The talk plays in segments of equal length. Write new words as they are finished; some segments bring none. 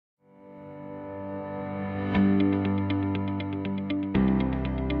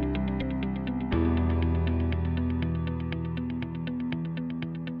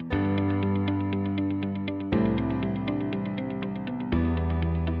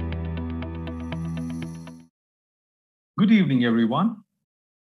Good evening, everyone.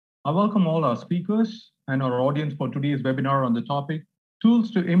 I welcome all our speakers and our audience for today's webinar on the topic Tools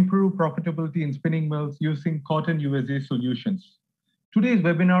to Improve Profitability in Spinning Mills Using Cotton USA Solutions. Today's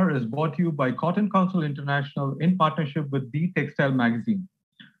webinar is brought to you by Cotton Council International in partnership with the Textile magazine.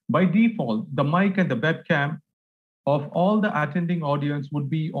 By default, the mic and the webcam of all the attending audience would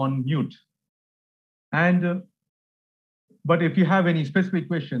be on mute. But if you have any specific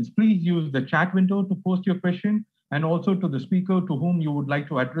questions, please use the chat window to post your question and also to the speaker to whom you would like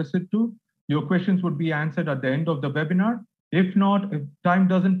to address it to. Your questions would be answered at the end of the webinar. If not, if time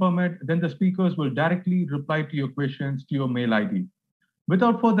doesn't permit, then the speakers will directly reply to your questions to your mail ID.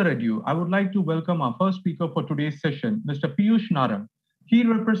 Without further ado, I would like to welcome our first speaker for today's session, Mr. Piyush Narang. He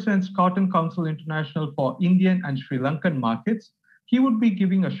represents Cotton Council International for Indian and Sri Lankan markets. He would be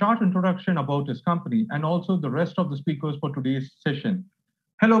giving a short introduction about his company and also the rest of the speakers for today's session.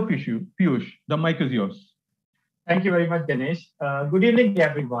 Hello, Piyush, the mic is yours. Thank you very much, Ganesh. Good evening,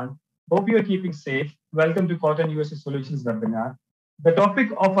 everyone. Hope you are keeping safe. Welcome to Cotton USA Solutions webinar. The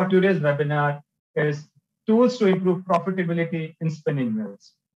topic of our today's webinar is tools to improve profitability in spinning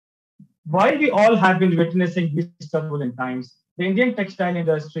mills. While we all have been witnessing these turbulent times, the Indian textile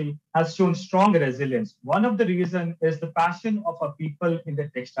industry has shown strong resilience. One of the reasons is the passion of our people in the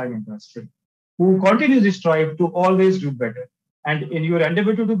textile industry, who continuously strive to always do better. And in your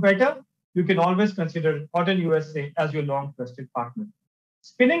endeavor to do better, you can always consider Cotton USA as your long trusted partner.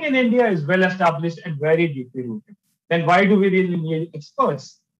 Spinning in India is well established and very deeply rooted. Then why do we really need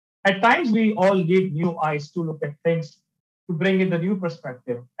experts? At times, we all need new eyes to look at things, to bring in the new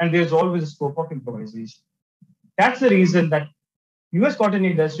perspective, and there's always a scope of improvisation. That's the reason that US cotton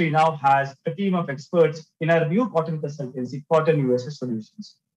industry now has a team of experts in our new cotton consultancy, Cotton USA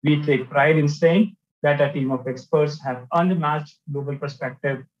Solutions. We take pride in saying that our team of experts have unmatched global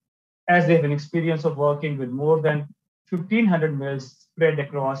perspective as they have an experience of working with more than 1,500 mills spread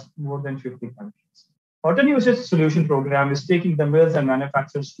across more than 50 countries. Cotton USA Solution Program is taking the mills and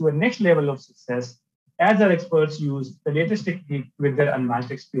manufacturers to a next level of success as our experts use the latest technique with their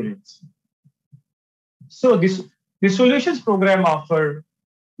unmatched experience. So the Solutions Program offers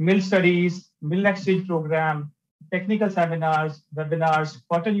mill studies, mill exchange program, technical seminars, webinars,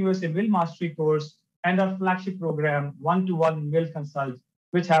 Cotton USA Mill Mastery course, and our flagship program, one-to-one mill consult,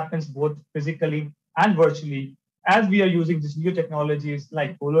 which happens both physically and virtually, as we are using these new technologies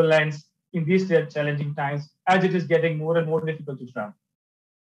like HoloLens in these challenging times, as it is getting more and more difficult to travel.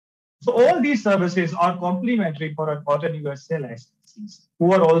 So all these services are complementary for our Cotton USA licensees,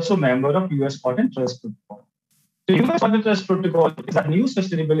 who are also members of US Cotton Trust Protocol. The US Cotton Trust Protocol is a new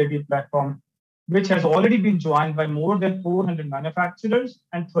sustainability platform which has already been joined by more than 400 manufacturers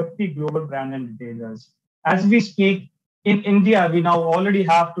and 30 global brand and retailers. As we speak, in India, we now already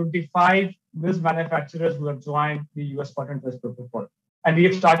have 25 mills manufacturers who have joined the US Cotton Trust Protocol. And we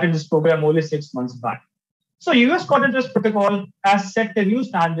have started this program only 6 months back. So US Cotton Trust Protocol has set the new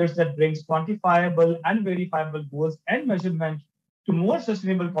standards that brings quantifiable and verifiable goals and measurement to more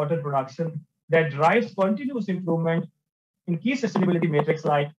sustainable cotton production that drives continuous improvement in key sustainability metrics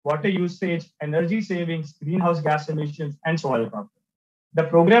like water usage, energy savings, greenhouse gas emissions, and soil carbon. The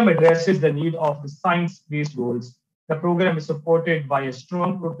program addresses the need of the science-based goals. The program is supported by a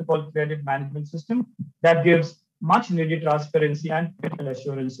strong protocol credit management system that gives much needed transparency and critical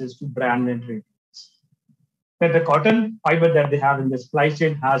assurances to brand and retailers that the cotton fiber that they have in the supply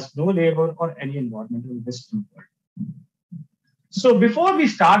chain has no labor or any environmental risk involved. So before we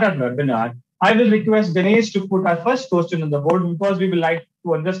start our webinar, I will request Ganesh to put our first question on the board because we would like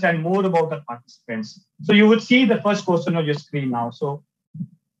to understand more about our participants. So you would see the first question on your screen now. So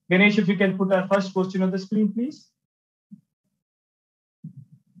Ganesh, if you can put our first question on the screen, please.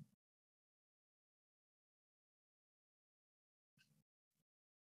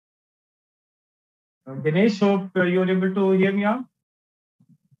 Ganesh, hope you're able to hear me out.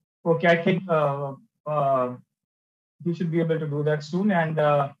 Okay, I think you should be able to do that soon. And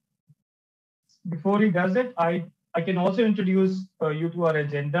before he does it, I can also introduce you to our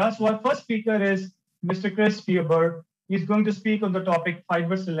agenda. So our first speaker is Mr. Chris Färber. He's going to speak on the topic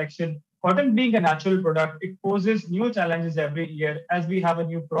fiber selection. Cotton being a natural product, it poses new challenges every year as we have a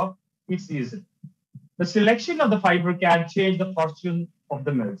new crop each season. The selection of the fiber can change the fortune of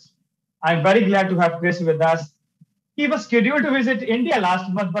the mills. I'm very glad to have Chris with us. He was scheduled to visit India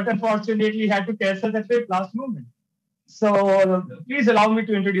last month, but unfortunately he had to cancel the trip last moment. So please allow me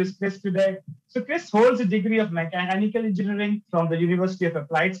to introduce Chris today. So Chris holds a degree of mechanical engineering from the University of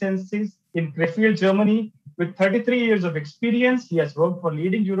Applied Sciences in Krefeld, Germany. With 33 years of experience, he has worked for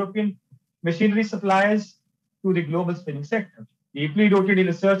leading European machinery suppliers to the global spinning sector. Deeply rooted in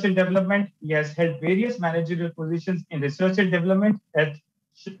research and development, he has held various managerial positions in research and development at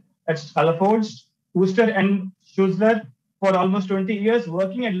Scalafolds, Wooster, and Schussler for almost 20 years,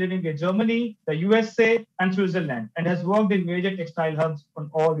 working and living in Germany, the USA, and Switzerland, and has worked in major textile hubs on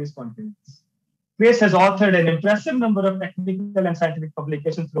all these continents. Chris has authored an impressive number of technical and scientific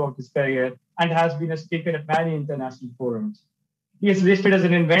publications throughout his career and has been a speaker at many international forums. He is listed as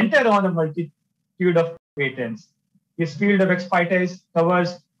an inventor on a multitude of patents. His field of expertise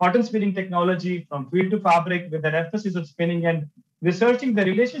covers cotton spinning technology from field to fabric with an emphasis on spinning and researching the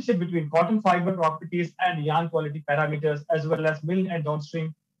relationship between cotton fiber properties and yarn quality parameters, as well as mill and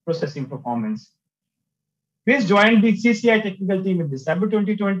downstream processing performance. Chris joined the CCI technical team in December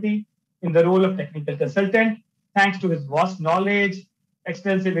 2020 in the role of technical consultant, thanks to his vast knowledge,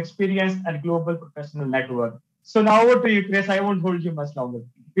 extensive experience, and global professional network. So now over to you, Chris. I won't hold you much longer.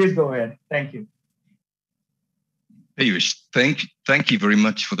 Please go ahead. Thank you. Peyush, thank you very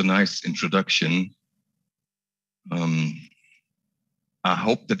much for the nice introduction. I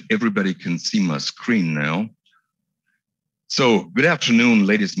hope that everybody can see my screen now. So, good afternoon,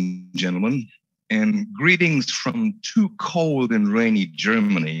 ladies and gentlemen, and greetings from too cold and rainy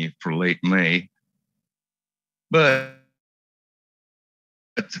Germany for late May. But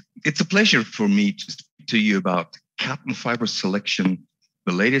it's a pleasure for me to speak to you about cotton fiber selection,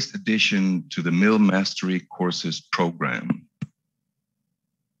 the latest addition to the Mill Mastery Courses program.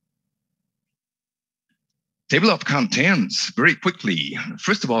 Table of contents, very quickly.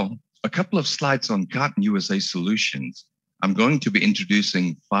 First of all, a couple of slides on Cotton USA Solutions. I'm going to be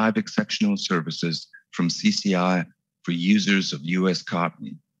introducing 5 exceptional services from CCI for users of US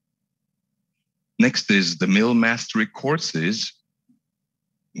cotton. Next is the Mill Mastery Courses,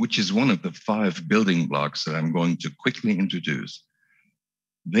 which is one of the 5 building blocks that I'm going to quickly introduce.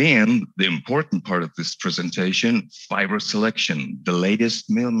 Then the important part of this presentation, fiber selection, the latest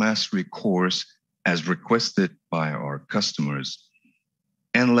Mill Mastery course as requested by our customers.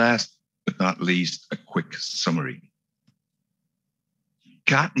 And last but not least, a quick summary.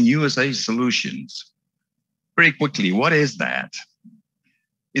 Cotton USA Solutions. Very quickly, what is that?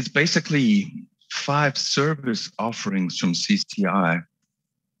 It's basically 5 service offerings from CCI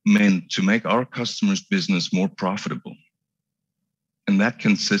meant to make our customers' business more profitable. And that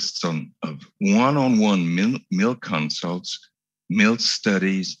consists of one-on-one mill consults, mill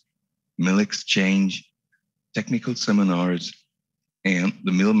studies, mill exchange, technical seminars, and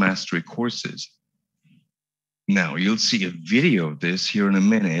the Mill Mastery courses. Now, you'll see a video of this here in a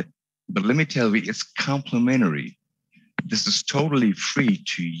minute, but let me tell you, it's complimentary. This is totally free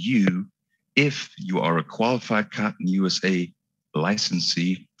to you if you are a qualified Cotton USA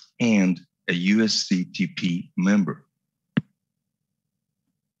licensee and a USCTP member.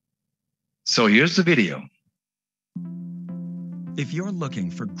 So here's the video. If you're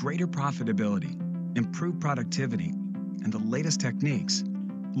looking for greater profitability, improved productivity, and the latest techniques,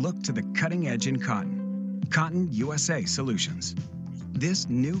 look to the cutting edge in cotton, Cotton USA Solutions. This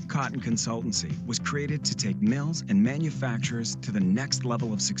new cotton consultancy was created to take mills and manufacturers to the next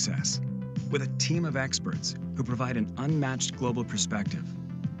level of success, with a team of experts who provide an unmatched global perspective,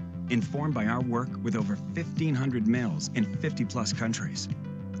 informed by our work with over 1,500 mills in 50+ countries.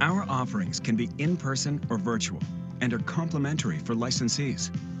 Our offerings can be in-person or virtual and are complementary for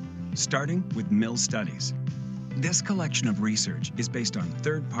licensees, starting with mill studies. This collection of research is based on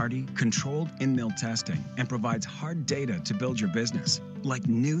third-party, controlled in-mill testing and provides hard data to build your business, like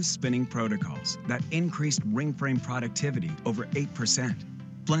new spinning protocols that increased ring frame productivity over 8%,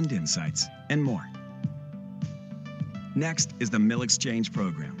 blend insights, and more. Next is the Mill Exchange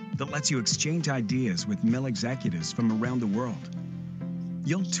program that lets you exchange ideas with mill executives from around the world.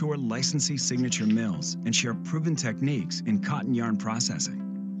 You'll tour licensee signature mills and share proven techniques in cotton yarn processing.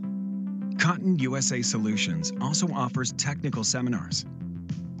 Cotton USA Solutions also offers technical seminars.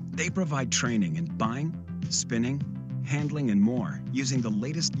 They provide training in buying, spinning, handling, and more using the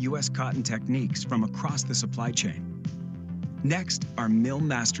latest US cotton techniques from across the supply chain. Next, our Mill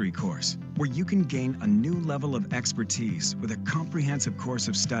Mastery course, where you can gain a new level of expertise with a comprehensive course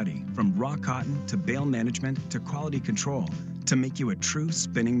of study from raw cotton to bale management to quality control to make you a true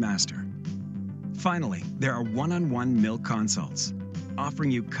spinning master. Finally, there are one-on-one mill consults, offering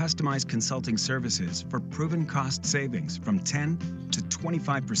you customized consulting services for proven cost savings from 10 to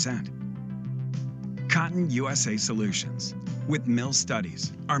 25%. Cotton USA Solutions, with mill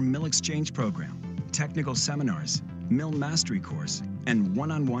studies, our mill exchange program, technical seminars, Mill Mastery course, and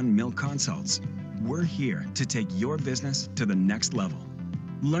one-on-one mill consults. We're here to take your business to the next level.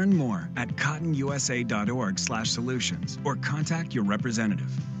 Learn more at cottonusa.org/solutions or contact your representative.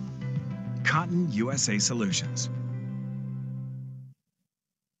 Cotton USA Solutions.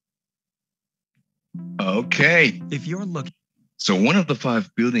 Okay. If you're looking... So one of the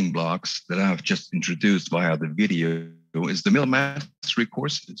 5 building blocks that I've just introduced via the video is the Mill Mastery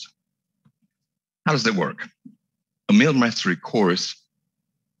courses. How does that work? A Mill Mastery course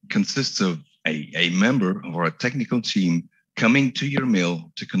consists of a member of our technical team coming to your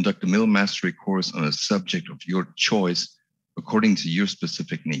mill to conduct a Mill Mastery course on a subject of your choice according to your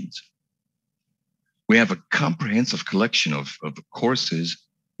specific needs. We have a comprehensive collection of courses,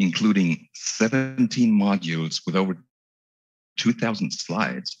 including 17 modules with over 2,000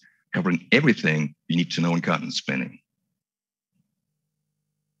 slides covering everything you need to know in cotton spinning.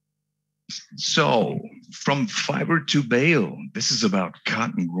 So from fiber to bale, this is about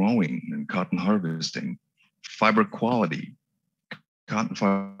cotton growing and cotton harvesting, fiber quality, cotton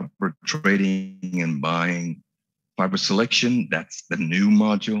fiber trading and buying, fiber selection, that's the new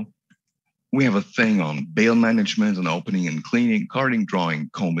module. We have a thing on bale management and opening and cleaning, carding, drawing,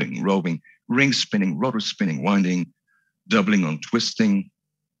 combing, roving, ring spinning, rotor spinning, winding, doubling on twisting.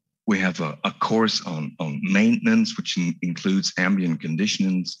 We have a course on maintenance, which includes ambient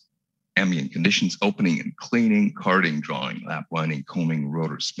conditions, opening and cleaning, carding, drawing, lap winding, combing,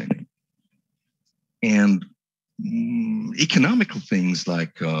 rotor spinning. And economical things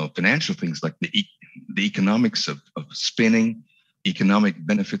like financial things like the economics of spinning, economic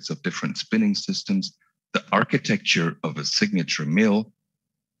benefits of different spinning systems, the architecture of a signature mill,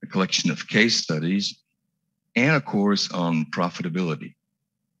 a collection of case studies, and a course on profitability.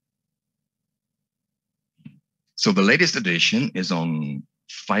 So the latest edition is on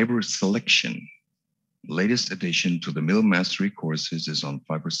fiber selection. Latest addition to the Mill Mastery courses is on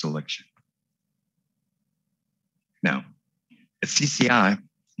fiber selection. Now, at CCI,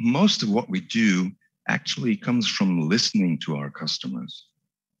 most of what we do actually comes from listening to our customers.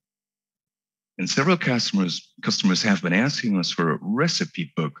 And several customers have been asking us for a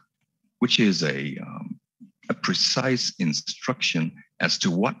recipe book, which is a precise instruction as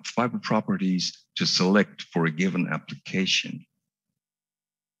to what fiber properties to select for a given application.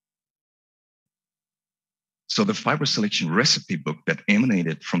 So the fiber selection recipe book that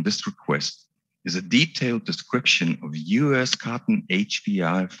emanated from this request is a detailed description of US cotton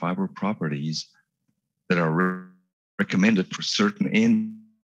HPI fiber properties that are recommended for certain end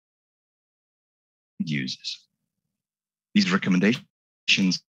users. These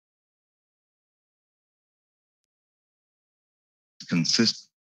recommendations consist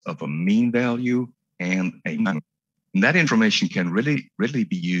of a mean value and a minimum. And that information can really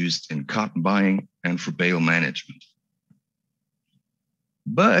be used in cotton buying and for bale management.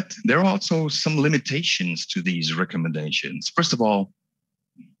 But there are also some limitations to these recommendations. First of all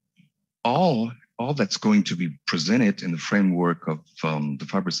that's going to be presented in the framework of the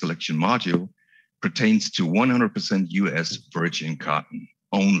fiber selection module pertains to 100% US virgin cotton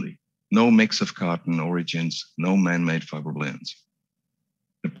only. No mix of cotton origins, no man-made fiber blends.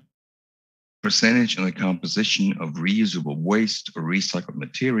 The percentage and the composition of reusable waste or recycled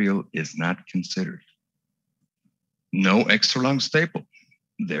material is not considered. No extra long staple.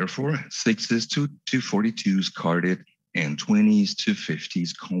 Therefore, 6s to 242s carded and 20s to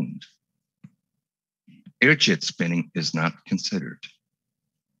 50s combed. Airjet spinning is not considered.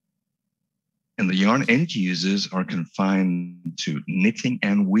 And the yarn end users are confined to knitting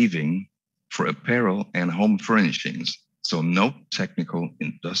and weaving for apparel and home furnishings, so no technical,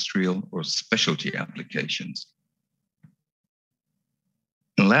 industrial, or specialty applications.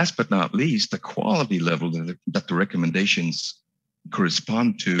 And last but not least, the quality level that the recommendations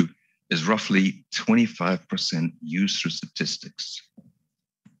correspond to is roughly 25% user statistics.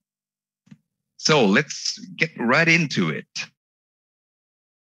 So let's get right into it.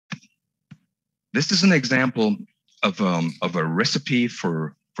 This is an example of a recipe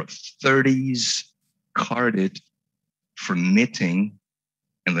for 30s carded for knitting,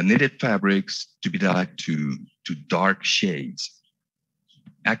 and the knitted fabrics to be dyed to dark shades.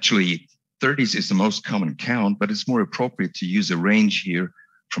 Actually, 30s is the most common count, but it's more appropriate to use a range here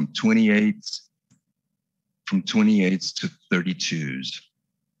from 28s to 32s.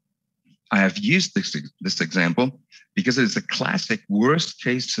 I have used this example because it's a classic worst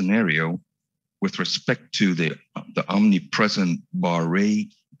case scenario with respect to the omnipresent barré,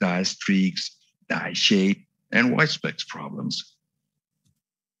 dye streaks, dye shape, and white specks problems.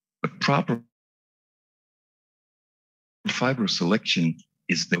 But proper fiber selection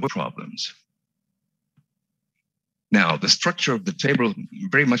is the problems. Now, the structure of the table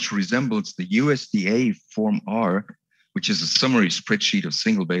very much resembles the USDA Form R, which is a summary spreadsheet of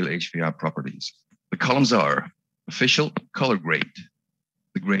single bale HPI properties. The columns are official color grade,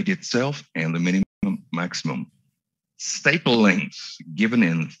 the grade itself, and the minimum maximum. Staple length given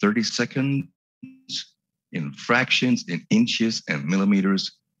in 30 seconds in fractions, in inches and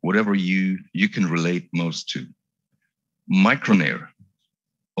millimeters, whatever you can relate most to. Micronair,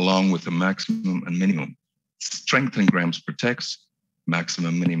 along with the maximum and minimum. Strength in grams per text,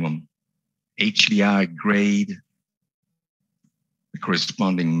 maximum, minimum. HVI grade, the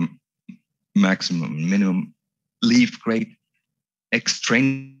corresponding maximum, minimum. Leaf grade,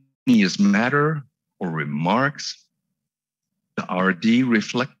 extraneous matter or remarks, the RD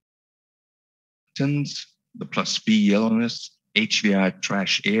reflectance, the plus B yellowness, HVI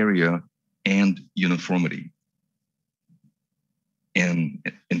trash area, and uniformity. And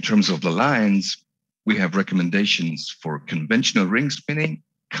in terms of the lines, we have recommendations for conventional ring spinning,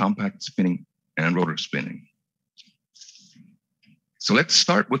 compact spinning, and rotor spinning. So let's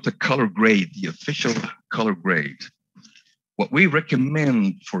start with the color grade, the official color grade. What we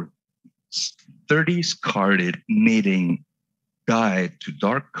recommend for 30s carded knitting dyed to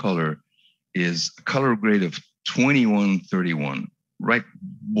dark color is a color grade of 2131, right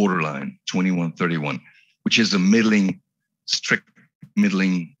borderline 2131, which is a middling, strict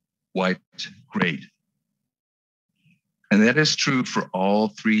middling white grade. And that is true for all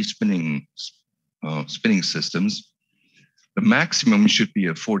three spinning systems. The maximum should be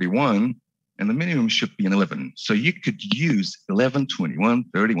a 41 and the minimum should be an 11. So you could use 11, 21,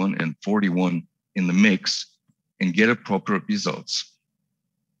 31, and 41 in the mix and get appropriate results.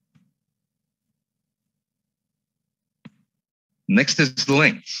 Next is the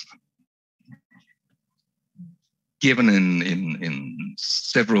length. Given in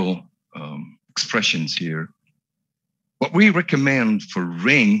several expressions here, what we recommend for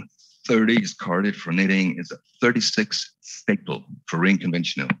ring 30s carded for knitting is a 36 staple for ring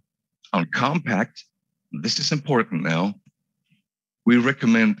conventional. On compact, this is important now, we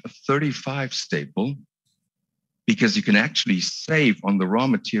recommend a 35 staple because you can actually save on the raw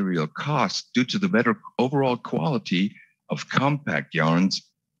material cost due to the better overall quality of compact yarns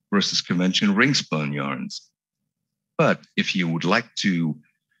versus conventional ring spun yarns. But if you would like to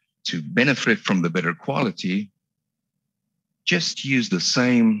benefit from the better quality, just use the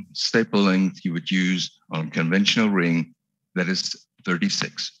same staple length you would use on conventional ring, that is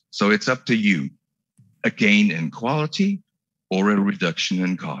 36. So it's up to you, a gain in quality or a reduction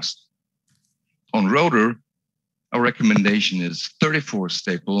in cost. On rotor, our recommendation is 34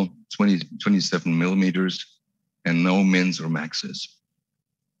 staple, 27 millimeters, and no mins or maxes.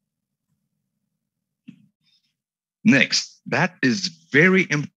 Next, that is very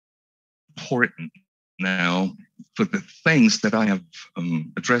important now for the things that I have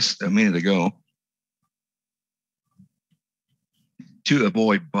addressed a minute ago to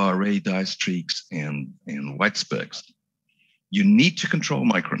avoid barré dye streaks and white specks. You need to control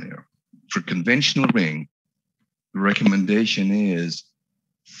micronair. For conventional ring, the recommendation is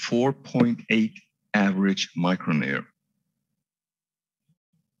 4.8 average micronair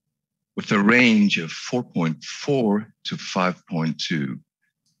with a range of 4.4 to 5.2.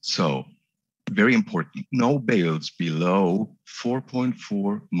 So very important, no bales below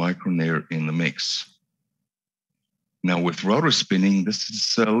 4.4 micronair in the mix. Now with rotor spinning, this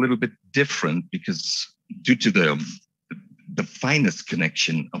is a little bit different because due to the finest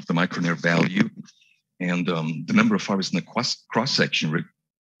connection of the micronair value and the number of fibers in the cross-section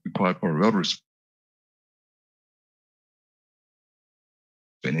required for rotor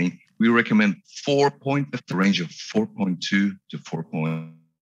spinning, we recommend the range of 4.2 to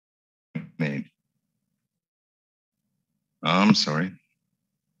 4.8. I'm sorry.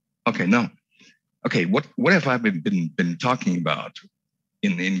 Okay, no. Okay, what have I been talking about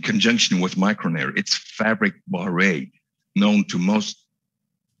in conjunction with micronair? It's fabric barré, known to most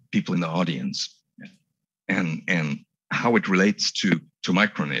people in the audience, and how it relates to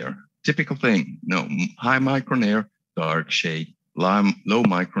micronair. Typical thing, no, high micronair, dark shade, low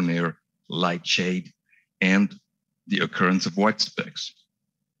micronair, light shade, and the occurrence of white specks.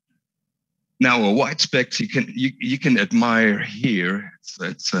 Now, a white specks you can admire here.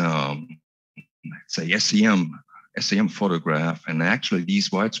 It's a SEM photograph, and actually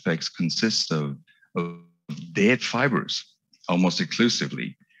these white specks consist of dead fibers almost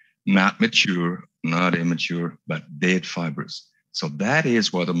exclusively, not mature, not immature, but dead fibers. So that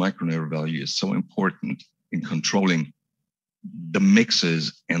is why the micronair value is so important in controlling the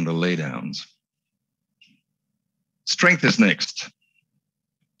mixes and the laydowns. Strength is next.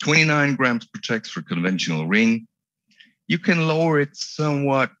 29 grams per text for conventional ring. You can lower it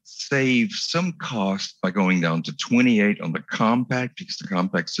somewhat, save some cost by going down to 28 on the compact, because the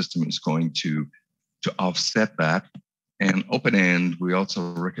compact system is going to offset that. And open end, we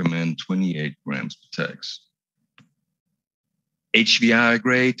also recommend 28 grams per text. HVI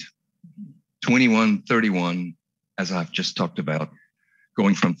grade, 2131, as I've just talked about,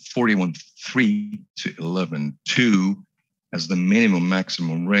 going from 41.3 to 11.2 as the minimum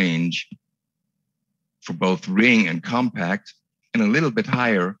maximum range for both ring and compact, and a little bit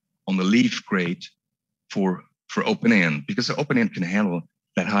higher on the leaf grade for open end, because the open end can handle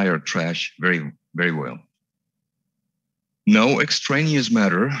that higher trash very, very well. No extraneous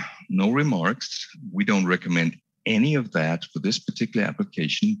matter, no remarks. We don't recommend any of that for this particular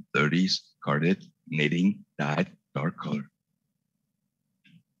application, 30s, carded, knitting, dyed, dark color.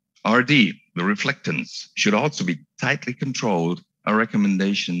 RD, the reflectance, should also be tightly controlled. Our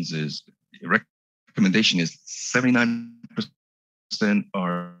recommendation is 79%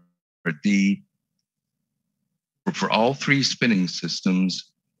 RD for all three spinning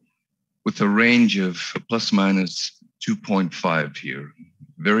systems, with a range of plus minus 2.5 here.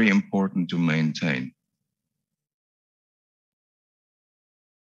 Very important to maintain.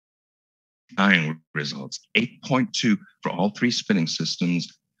 Results, 8.2 for all three spinning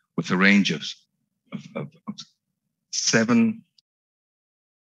systems, with a range of 7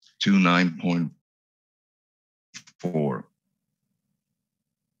 to 9.4.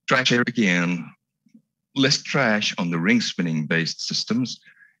 Trash here again, less trash on the ring spinning based systems,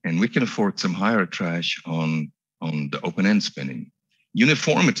 and we can afford some higher trash on the open end spinning.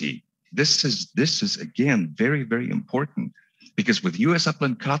 Uniformity, this is again very, very important, because with US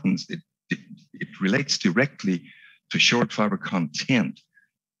upland cottons, it relates directly to short fiber content.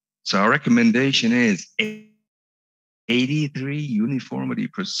 So our recommendation is 83 uniformity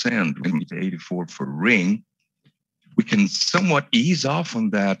percent, we need to 84 for ring. We can somewhat ease off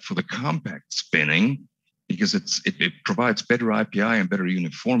on that for the compact spinning, because it provides better IPI and better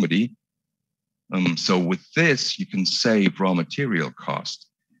uniformity. So with this, you can save raw material cost.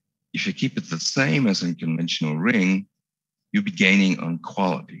 If you keep it the same as in conventional ring, you'll be gaining on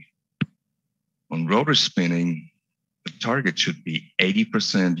quality. On rotor spinning, the target should be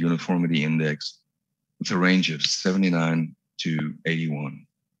 80% uniformity index with a range of 79 to 81.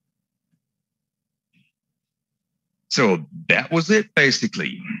 So that was it,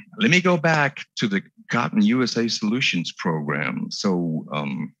 basically. Let me go back to the Cotton USA Solutions program. So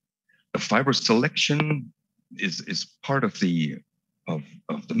the fiber selection is part of the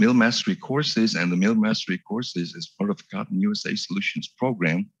mill mastery courses, and the mill mastery courses is part of the Cotton USA Solutions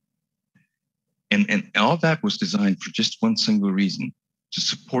program. And all that was designed for just one single reason: to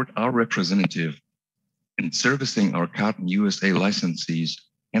support our representative in servicing our Cotton USA licensees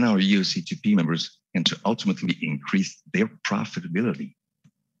and our UOC2P members, and to ultimately increase their profitability.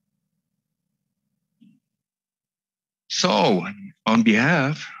 So on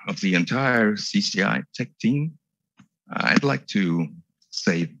behalf of the entire CCI Tech team, I'd like to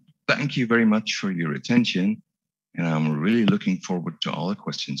say thank you very much for your attention, and I'm really looking forward to all the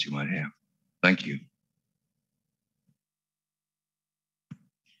questions you might have. Thank you.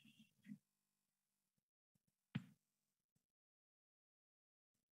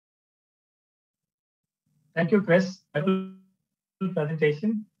 Thank you, Chris.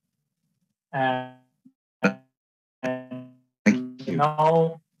 Presentation. Thank you.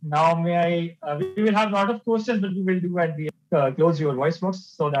 Now may I, we will have a lot of questions, but we will do at the close your voice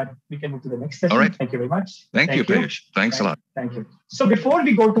box so that we can move to the next session. All right. Thank you very much. Thank you, Piyush. Thanks a lot. Thank you. So before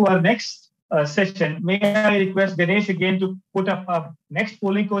we go to our next session, may I request Ganesh again to put up our next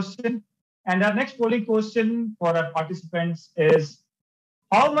polling question. And our next polling question for our participants is,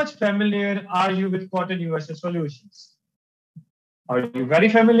 how much familiar are you with Cotton USA Solutions? Are you very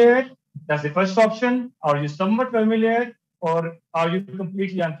familiar? That's the first option. Are you somewhat familiar? Or are you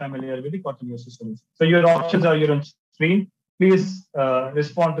completely unfamiliar with the Cotton USA Solutions? So your options are here on screen. Please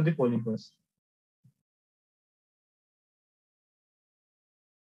respond to the polling question.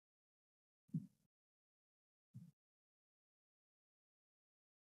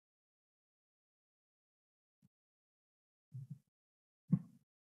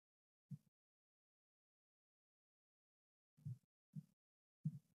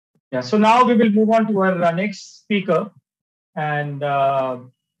 Yeah, so now we will move on to our next speaker. And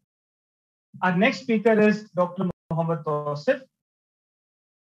our next speaker is Dr. Mohammed Tausif.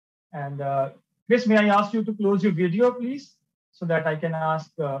 And Chris, may I ask you to close your video, please, so that I can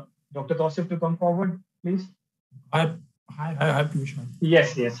ask Dr. Tausif to come forward, please. Hi, Piyush.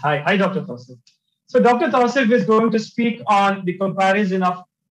 Yes. Hi, Dr. Tausif. So Dr. Tausif is going to speak on the comparison of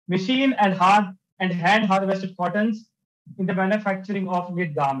machine and hand harvested cottons in the manufacturing of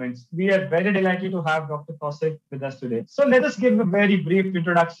knit garments. We are very delighted to have Dr. Tausif with us today. So let us give a very brief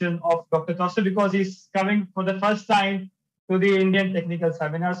introduction of Dr. Tausif, because he's coming for the first time to the Indian Technical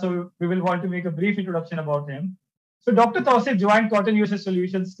Seminar. So we will want to make a brief introduction about him. So Dr. Tausif joined Cotton USA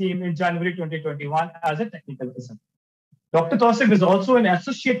Solutions team in January 2021 as a technical consultant. Dr. Tausif is also an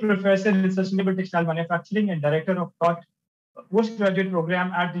associate professor in sustainable textile manufacturing and director of postgraduate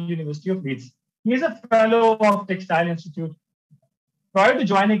program at the University of Leeds. He is a fellow of Textile Institute. Prior to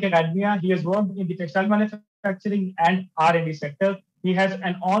joining academia, he has worked in the textile manufacturing and R&D sector. He has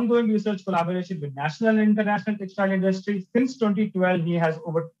an ongoing research collaboration with national and international textile industry. Since 2012, he has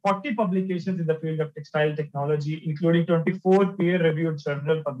over 40 publications in the field of textile technology, including 24 peer-reviewed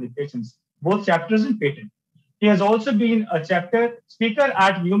journal publications, both chapters and patent. He has also been a chapter speaker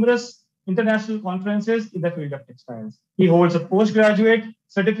at numerous international conferences in the field of textiles. He holds a postgraduate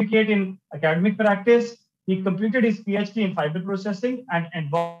certificate in academic practice. He completed his PhD in fiber processing and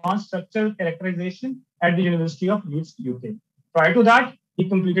advanced structural characterization at the University of Leeds, UK. Prior to that, he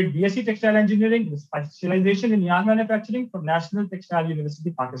completed BSc Textile Engineering with specialization in yarn manufacturing from National Textile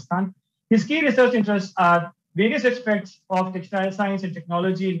University, Pakistan. His key research interests are various aspects of textile science and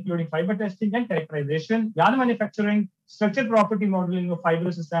technology, including fiber testing and characterization, yarn manufacturing, structural property modeling of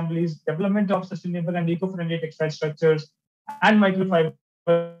fibrous assemblies, development of sustainable and eco-friendly textile structures, and microfiber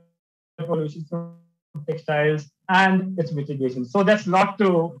pollution from textiles and its mitigation. So that's a lot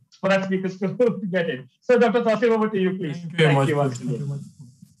for our speakers to get in. So Dr. Tausif, over to you, please. Thank you very much. Thank you very much.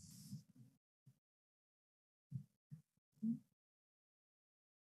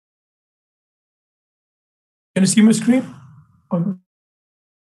 Can you see my screen?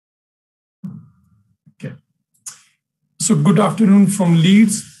 Okay. So good afternoon from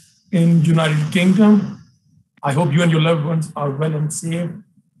Leeds in United Kingdom. I hope you and your loved ones are well and safe.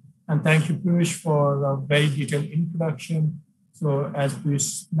 And thank you, Piyush, for a very detailed introduction. So as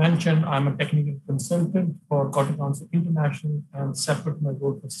Piyush mentioned, I'm a technical consultant for Cotton Council International, and separate from my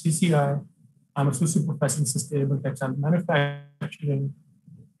role for CCI, I'm associate professor in sustainable textile manufacturing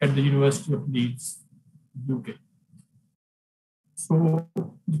at the University of Leeds, UK. So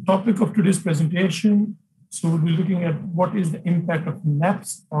the topic of today's presentation, so we'll be looking at what is the impact of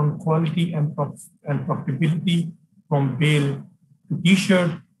NEPs on quality and profitability from bale to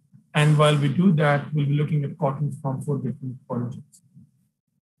t-shirt. And while we do that, we'll be looking at cotton from 4 different origins.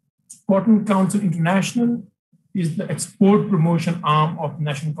 Cotton Council International is the export promotion arm of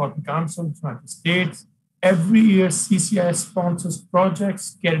National Cotton Council of the United States. Every year, CCI sponsors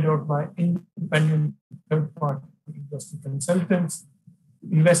projects carried out by independent third-party industry consultants,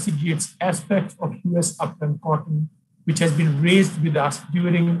 investigates aspects of US upland cotton, which has been raised with us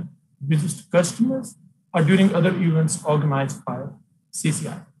during visits to customers or during other events organized by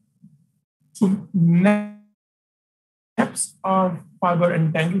CCI. So NEPs are fiber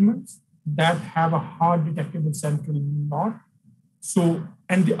entanglements that have a hard detectable central knot. So,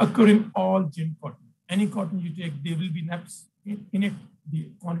 and they occur in all gin cotton. Any cotton you take, there will be NEPs in it. The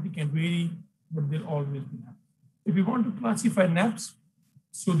quantity can vary, but there'll always be NEPs. If you want to classify NEPs,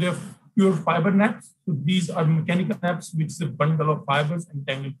 so they're pure fiber NEPs. So these are mechanical NEPs, which is a bundle of fibers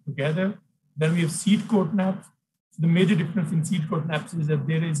entangled together. Then we have seed coat NEPs. So the major difference in seed coat NEPs is that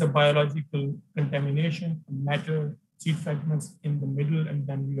there is a biological contamination, matter, seed fragments in the middle, and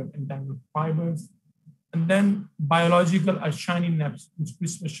then we have entangled fibers. And then biological are shiny NEPs, which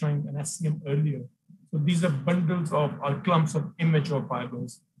Chris was showing an SCM earlier. So these are bundles of or clumps of immature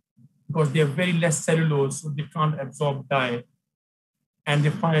fibers because they are very less cellulose, so they can't absorb dye. And they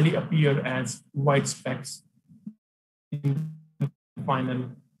finally appear as white specks in the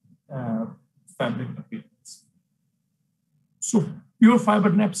final fabric appearance. So pure fiber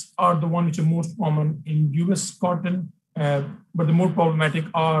NEPs are the one which are most common in US cotton, but the more problematic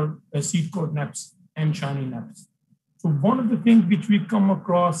are seed coat NEPs and shiny NEPs. So one of the things which we come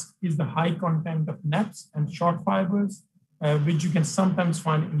across is the high content of NEPs and short fibers, which you can sometimes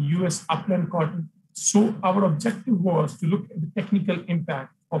find in US upland cotton. So our objective was to look at the technical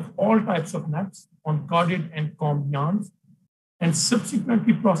impact of all types of NEPs on carded and combed yarns, and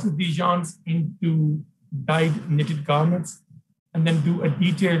subsequently process these yarns into dyed knitted garments, and then do a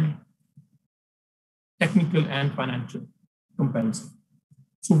detailed technical and financial comparison.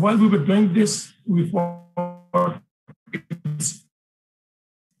 So while we were doing this, we thought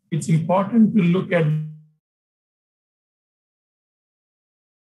it's important to look at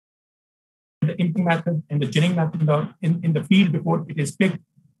the inking method and the ginning method in the field before it is picked.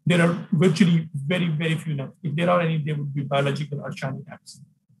 There are virtually very, very few NEPs. If there are any, they would be biological or shiny NEPs.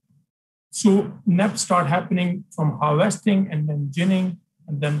 So NEPs start happening from harvesting and then ginning,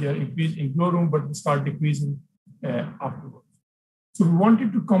 and then they are increased in grow room, but they start decreasing afterwards. So we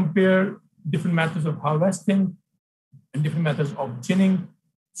wanted to compare different methods of harvesting and different methods of ginning.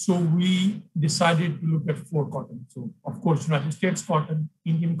 So we decided to look at 4 cotton. So of course, United States cotton,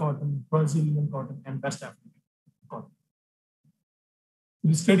 Indian cotton, Brazilian cotton, and West African cotton.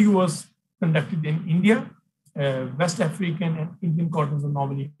 The study was conducted in India. West African and Indian cottons are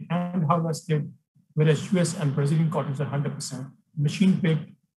normally hand harvested, whereas US and Brazilian cottons are 100% machine picked.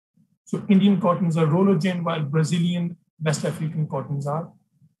 So Indian cottons are roller gin, while Brazilian, West African cottons are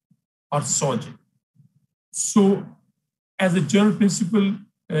saw gin. So as a general principle,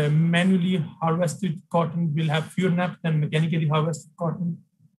 manually harvested cotton will have fewer naps than mechanically harvested cotton.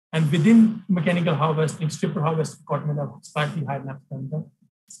 And within mechanical harvesting, stripper harvested cotton will have slightly higher naps than the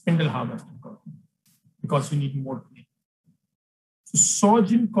spindle harvested cotton because you need more clean. So saw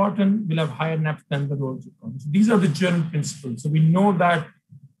gin cotton will have higher naps than the roll gin cotton. So these are the general principles. So we know that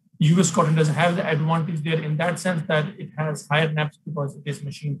US cotton doesn't have the advantage there in that sense that it has higher naps because it is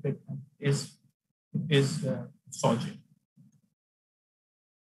machine picked and it is saw gin.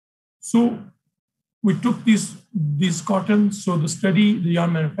 So we took these cotton. So the study, the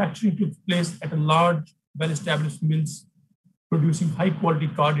yarn manufacturing took place at a large, well-established mills producing high-quality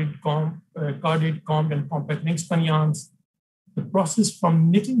carded, combed, and compact ring-spun yarns. The process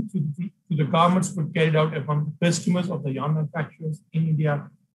from knitting to the garments were carried out among the customers of the yarn manufacturers in India.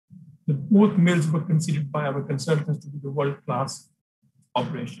 Both mills were considered by our consultants to be the world-class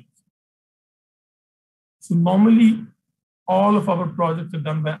operations. So normally, all of our projects are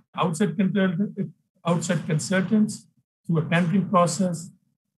done by outside consultants through a tendering process.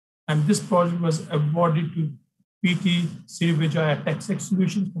 And this project was awarded to PT Sriwijaya Textile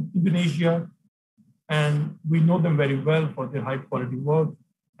Solutions from Indonesia. And we know them very well for their high quality work.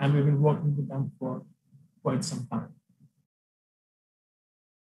 And we've been working with them for quite some time.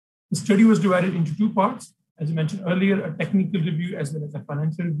 The study was divided into two parts. As I mentioned earlier, a technical review as well as a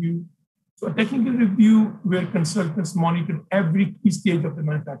financial review. So a technical review where consultants monitored every key stage of the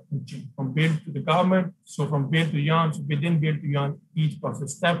manufacturing chain, from bale to the garment, so from bale to yarn, so within bale to yarn, each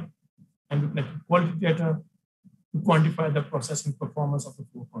process step, and we collected quality data to quantify the processing performance of the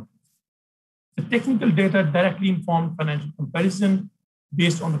four cottons. The technical data directly informed financial comparison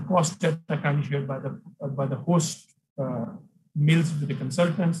based on the cost data kindly shared by the host mills with the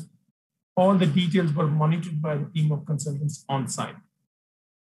consultants. All the details were monitored by the team of consultants on site.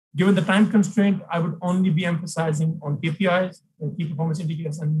 Given the time constraint, I would only be emphasizing on KPIs, key performance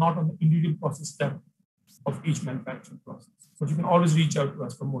indicators, and not on the individual process step of each manufacturing process. So you can always reach out to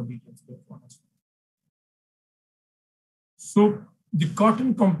us for more details. So the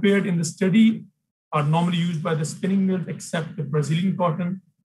cotton compared in the study are normally used by the spinning mills, except the Brazilian cotton,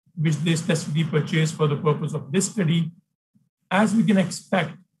 which they specifically purchased for the purpose of this study. As we can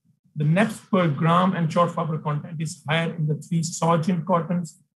expect, the NEPs per gram and short fiber content is higher in the 3 saw gin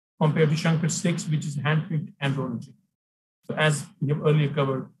cottons compared to Shankar 6, which is hand-picked and roller gin. So as we have earlier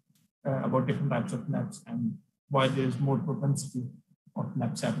covered about different types of NEPs and why there is more propensity of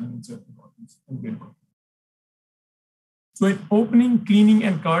NEPs happening in certain cottons and grade cotton. So in opening, cleaning,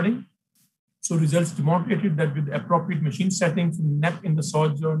 and carding, so results demonstrated that with the appropriate machine settings, NEP in the saw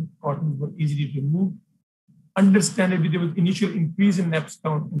gin cottons were easily removed. Understandably, there was initial increase in NEPs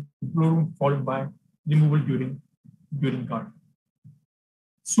count in the flow room, followed by removal during carding.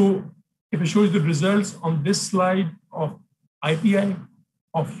 So if I show you the results on this slide of IPI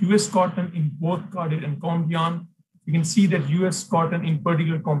of US cotton in both carded and combed yarn, you can see that US cotton in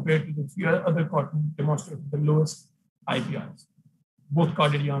particular compared to the 3 other cotton demonstrated the lowest IPIs, both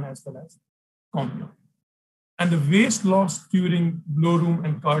carded yarn as well as combed yarn. And the waste loss during blow room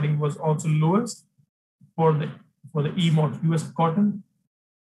and carding was also lowest for the EMOD US cotton.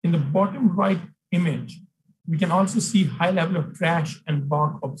 In the bottom right image, we can also see high level of trash and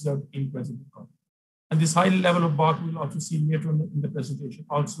bark observed in Brazilian cotton. And this high level of bark we'll also see later on in the presentation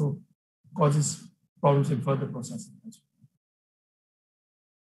also causes problems in further processing.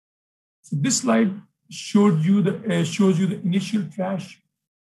 So this slide shows you the initial trash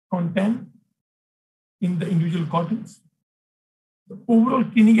content in the individual cottons. The overall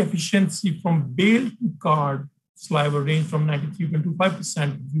cleaning efficiency from bale to card sliver range from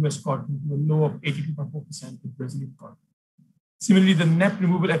 93.25% US cotton to a low of 82.4% with Brazilian cotton. Similarly, the NEP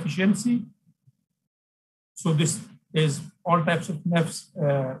removal efficiency, so this is all types of NEPs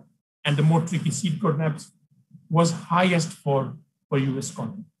and the more tricky seed cord NEPs, was highest for US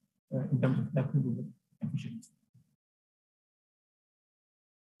cotton in terms of NEP removal efficiency.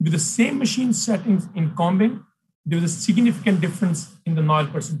 With the same machine settings in combing, there was a significant difference in the noil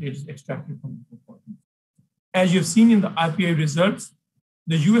percentages extracted from the cotton. As you've seen in the IPI results,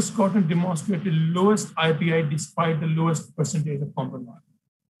 the US cotton demonstrated lowest IPI despite the lowest percentage of combed noil.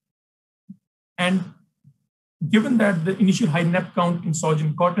 And given that the initial high NEP count in saw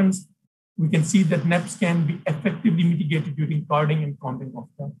gin cottons, we can see that NEPs can be effectively mitigated during carding and combing of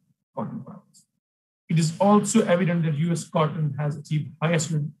the cotton fibers. it is also evident that US cotton has achieved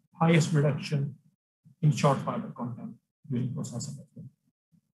highest reduction in short fiber content during processing.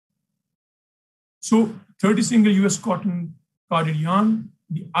 So 30 single US cotton carded yarn,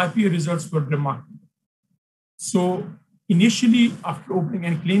 the IPA results were remarkable. So initially, after opening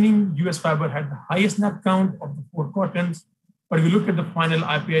and cleaning, US Färber had the highest nap count of the 4 cottons. But if you look at the final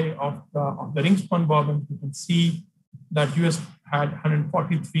IPA of the ring spun bobbin, you can see that US had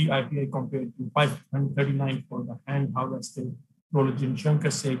 143 IPA compared to 539 for the hand harvested roller gin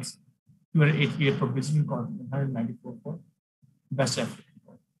Shankar 6, 288 for Brazilian cotton, and 194 for West African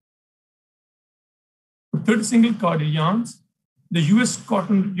cotton. For 30 single carded yarns, the US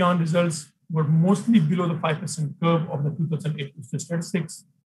cotton yarn results were mostly below the 5% curve of the 2008 statistics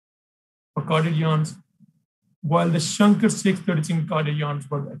for carded yarns, while the Shankar 6 30 single carded yarns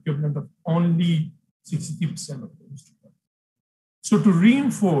were the equivalent of only 63% of the industry. So to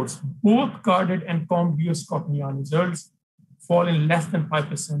reinforce, both carded and combed US cotton yarn results fall in less than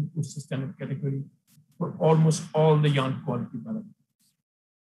 5% to standard category for almost all the yarn quality parameters.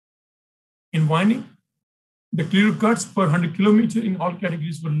 In winding, the clear cuts per 100 kilometer in all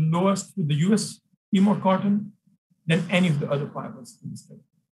categories were lowest with the US EMOT cotton than any of the other fibers in the study.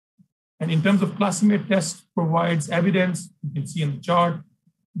 And in terms of classimate test provides evidence, you can see in the chart,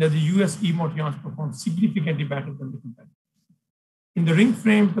 that the US EMOT yarns perform significantly better than the competitors. In the ring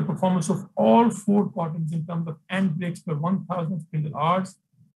frame, the performance of all 4 cottons in terms of end breaks per 1,000 spindle hours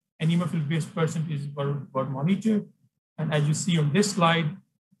and hemophil-based percentages were monitored. And as you see on this slide,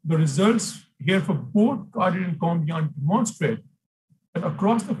 the results here for both carded and combed yarn demonstrate that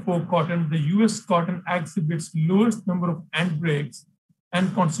across the 4 cotton, the US cotton exhibits lowest number of end breaks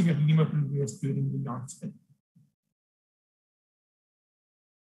and consequently hemophil waste during the yarn spin.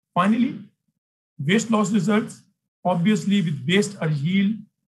 Finally, waste loss results. Obviously, with waste, our yield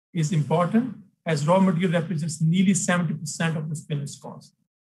is important as raw material represents nearly 70% of the spinner's cost.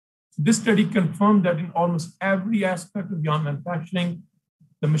 So this study confirmed that in almost every aspect of yarn manufacturing,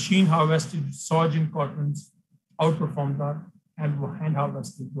 the machine harvested soybean cottons outperformed our hand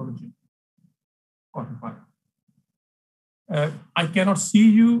harvested origin cotton fiber. I cannot see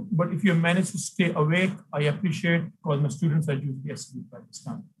you, but if you manage to stay awake, I appreciate because my students are usually asleep by this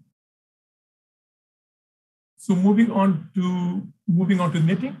time. So moving on to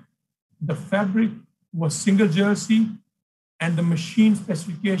knitting, the fabric was single jersey and the machine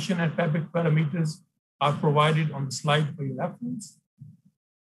specification and fabric parameters are provided on the slide for your reference.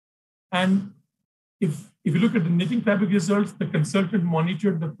 And if you look at the knitting fabric results, the consultant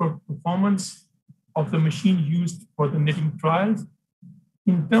monitored the performance of the machine used for the knitting trials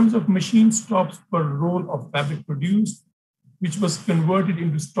in terms of machine stops per roll of fabric produced, which was converted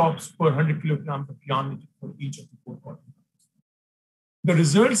into stops per 100 kilograms of yarn knitted for each of the 4 cotton yarns. The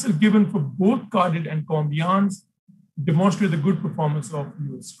results are given for both carded and combed yarns, demonstrate the good performance of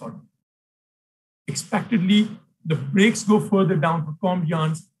US cotton. Expectedly, the breaks go further down for combed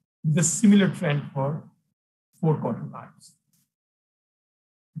yarns with a similar trend for 4 cotton types.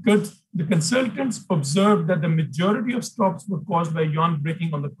 Because the consultants observed that the majority of stops were caused by yarn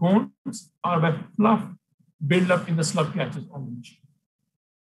breaking on the cones or by fluff buildup in the slug catches on the machine.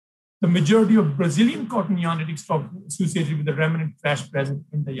 The majority of Brazilian cotton yarn knitting stops associated with the remnant trash present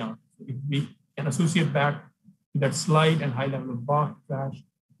in the yarn. So if we can associate back to that slide and high level of bark trash,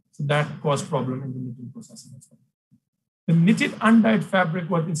 so that caused problem in the knitting processing as well. The knitted undyed fabric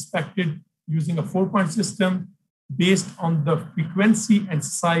was inspected using a 4-point system based on the frequency and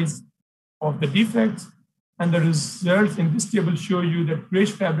size of the defects. And the results in this table show you that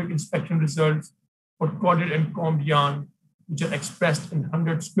grayish fabric inspection results for corded and combed yarn, which are expressed in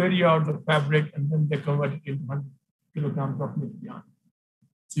 100 square yards of fabric, and then they're converted into 100 kilograms of knitted yarn.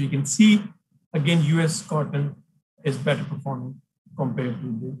 So you can see, again, US cotton is better performing compared to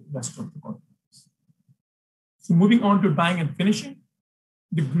the rest of the cotton. So moving on to dyeing and finishing,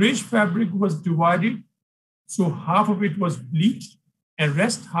 the grayish fabric was divided. So half of it was bleached and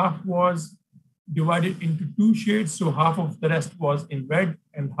rest half was divided into 2 shades. So half of the rest was in red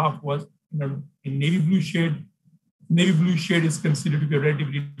and half was in navy blue shade. Navy blue shade is considered to be a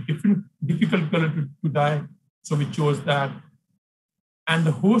relatively difficult color to dye. So we chose that. And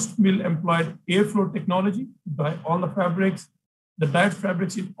the host mill employed airflow technology to dye all the fabrics. The dyed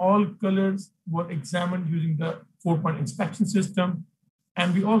fabrics in all colors were examined using the 4-point inspection system.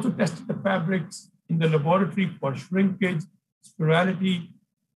 And we also tested the fabrics in the laboratory for shrinkage, spirality,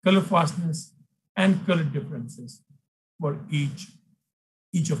 color fastness, and color differences for each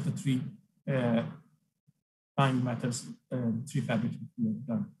of the 3 time methods, 3 fabrics we have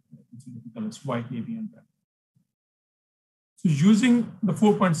done in 3 different colors, white, navy, and red. So using the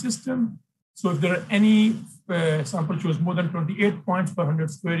 4-point system, So if there are any sample shows more than 28 points per 100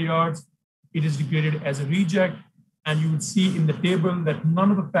 square yards, it is degraded as a reject. And you would see in the table that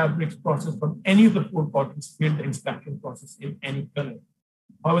none of the fabrics processed from any of the 4 cottons failed the inspection process in any color.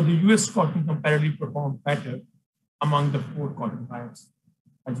 However, the US cotton comparatively performed better among the 4 cotton types,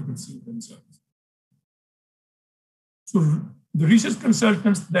 as you can see in the results. So the research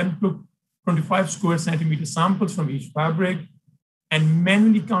consultants then took 25 square centimeter samples from each fabric and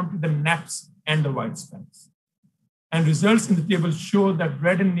manually counted the naps and the white specks. And results in the table show that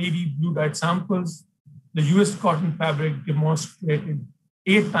red and navy blue dyed samples, the US cotton fabric demonstrated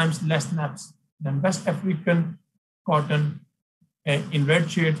 8 times less naps than West African cotton in red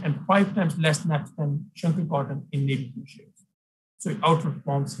shades and 5 times less naps than Shankar cotton in navy blue shades. So it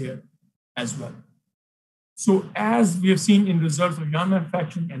outperforms here as well. So as we have seen in results of yarn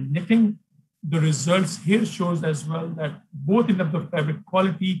manufacturing and knitting, the results here shows as well that both in terms of fabric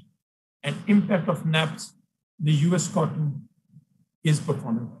quality and impact of naps, the US cotton is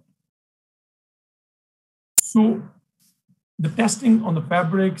performing well. So the testing on the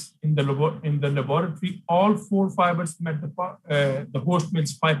fabrics in the laboratory, all 4 fibers met the host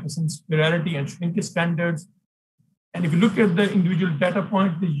mill's 5% spirality and shrinkage standards. And if you look at the individual data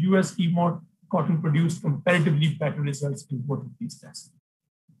points, the US EMOT cotton produced comparatively better results in both of these tests.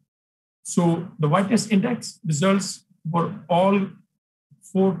 So the whiteness index results for all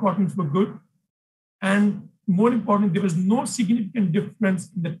 4 cottons were good. And more importantly, there was no significant difference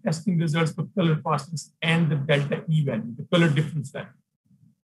in the testing results for color fastness and the delta E value, the color difference value.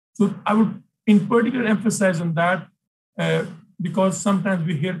 So I would in particular emphasize on that because sometimes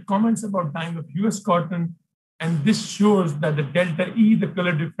we hear comments about dyeing of US cotton, and this shows that the delta E, the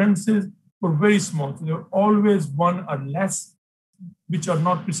color differences, were very small. So there were always 1 or less, which are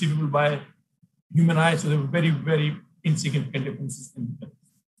not perceivable by human eye. So there were very, very insignificant differences in the colors.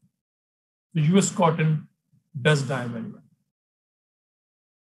 The US cotton does dye very well.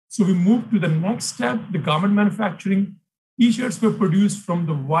 So we move to the next step, the garment manufacturing. T-shirts were produced from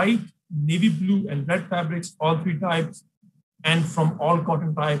the white, navy blue, and red fabrics, all 3 types, and from all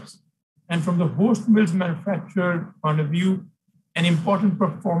cotton types. And from the host mill's manufacturer point of view, an important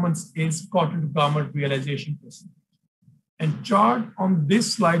performance is cotton to garment realization percentage. And chart on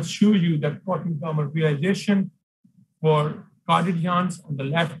this slide show you that cotton garment realization for carded yarns on the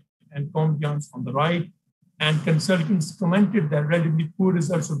left and combed yarns on the right. And consultants commented that relatively poor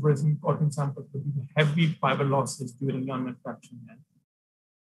results of Brazilian cotton samples were due to heavy fiber losses during yarn manufacturing and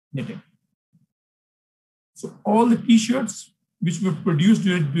knitting. So all the T-shirts which were produced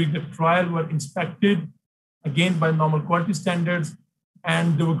during the trial were inspected, again by normal quality standards,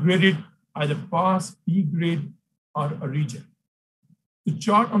 and they were graded either pass, B grade, or a reject. The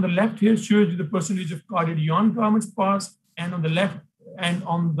chart on the left here shows you the percentage of carded yarn garments passed, and on the left and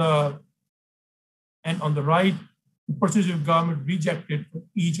on the right, the percentage of garment rejected for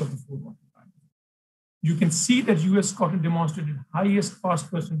each of the 4 cotton types. You can see that US cotton demonstrated highest pass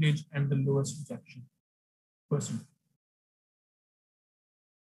percentage and the lowest rejection percentage.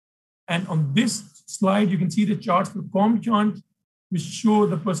 And on this slide, you can see the charts for combed yarns, which show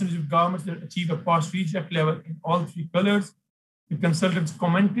the percentage of garments that achieve a pass reject level in all 3 colors. The consultants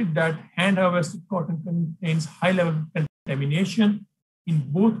commented that hand harvested cotton contains high level of contamination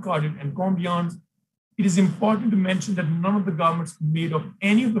in both carded and combed yarns. It is important to mention that none of the garments made of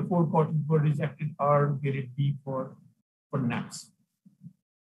any of the 4 cottons were rejected or graded B for naps.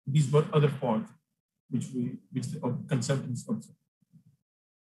 These were other faults which the consultants observed.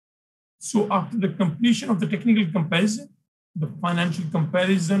 So after the completion of the technical comparison, the financial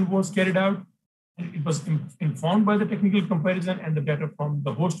comparison was carried out, and it was informed by the technical comparison and the data from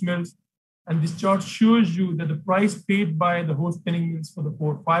the host mills. And this chart shows you that the price paid by the host spinning mills for the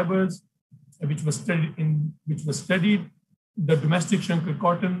 4 fibers, which was studied, the domestic Shankar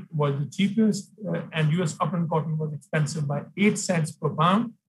cotton was the cheapest, and US upland cotton was expensive by 8 cents per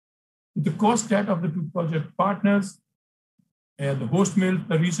pound. With the cost data of the 2 project partners, the host mill,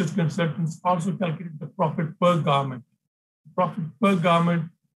 the research consultants also calculated the profit per garment. Profit per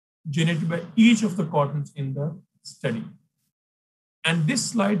garment generated by each of the cottons in the study. And this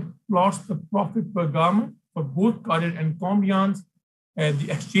slide plots the profit per garment for both carded and combed yarns.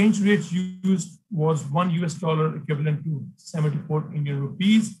 The exchange rate used was $1 US equivalent to 74 Indian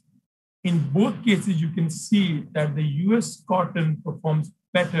rupees. In both cases, you can see that the US cotton performs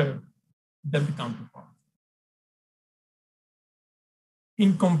better than the counterpart.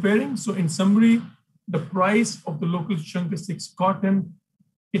 In comparing, so in summary, the price of the local Shankar 6 cotton,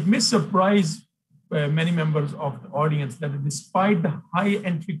 it may surprise many members of the audience that despite the high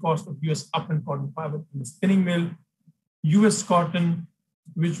entry cost of US upland cotton fiber in the spinning mill, US cotton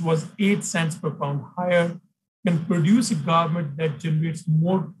which was 8 cents per pound higher, can produce a garment that generates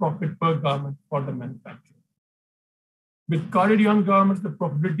more profit per garment for the manufacturer. With cotton yarn garments, the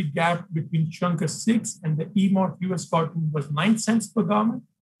profitability gap between Chunker 6 and the EMOT US cotton was 9 cents per garment.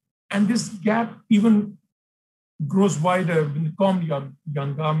 And this gap even grows wider in the common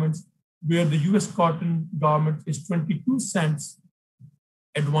yarn garments, where the US cotton garment is 22 cents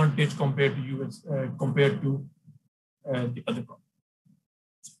advantage compared to the other garment.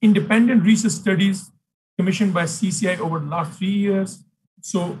 Independent research studies commissioned by CCI over the last 3 years.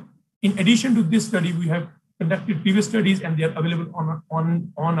 So in addition to this study, we have conducted previous studies and they are available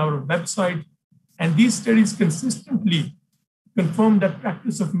on our website. And these studies consistently confirm that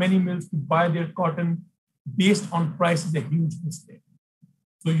practice of many mills to buy their cotton based on price is a huge mistake.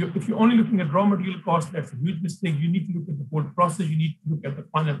 So if you're only looking at raw material cost, that's a huge mistake. You need to look at the whole process. You need to look at the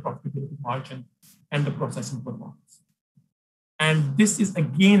final profitability margin and the processing performance. And this is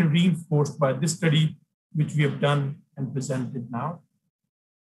again reinforced by this study, which we have done and presented now.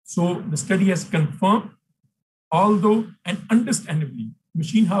 So the study has confirmed, although, and understandably,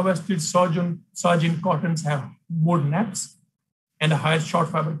 machine harvested surgeon cottons have more naps and a higher short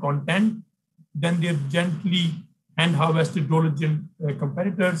fiber content than their gently hand harvested roller gin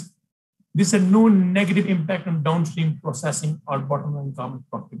competitors. This had no negative impact on downstream processing or bottom line garment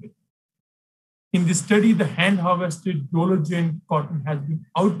profitability. In this study, the hand harvested roller gin cotton has been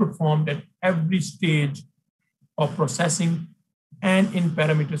outperformed at every stage of processing and in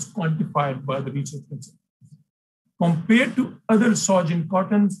parameters quantified by the research consultants. Compared to other surgeon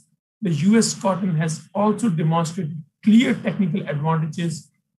cottons, the US cotton has also demonstrated clear technical advantages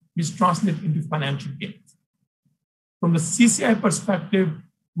which translate into financial gains. From the CCI perspective,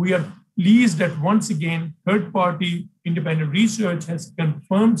 we are pleased that once again, third-party independent research has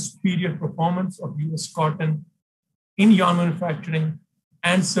confirmed superior performance of US cotton in yarn manufacturing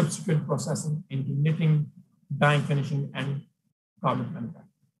and subsequent processing into knitting, dyeing, finishing, and garment manufacturing.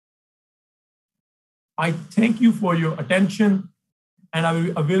 I thank you for your attention, and I will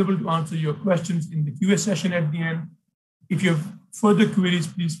be available to answer your questions in the Q&A session at the end. If you have further queries,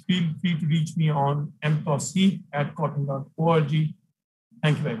 please feel free to reach me on mtausif@cotton.org.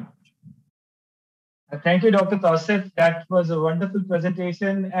 Thank you very much. Thank you, Dr. Tausif. That was a wonderful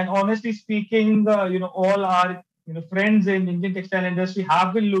presentation. And honestly speaking, all our friends in Indian textile industry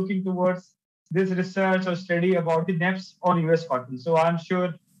have been looking towards this research or study about the NEPs on US cotton. So I'm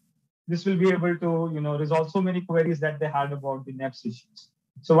sure this will be able to resolve so many queries that they had about the NEPs issues.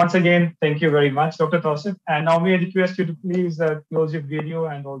 So once again, thank you very much, Dr. Tausif. And now may I request you to please close your video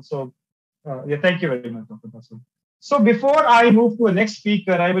and also, thank you very much, Dr. Tausif. So before I move to the next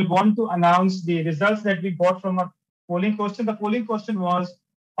speaker, I will want to announce the results that we got from a polling question. The polling question was,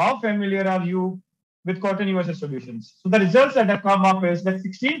 how familiar are you with Cotton USA Solutions? So the results that have come up is that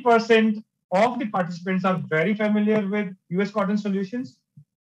 16% of the participants are very familiar with US Cotton Solutions.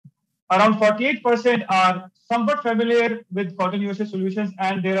 Around 48% are somewhat familiar with Cotton USA Solutions,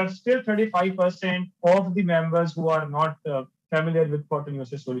 and there are still 35% of the members who are not familiar with Cotton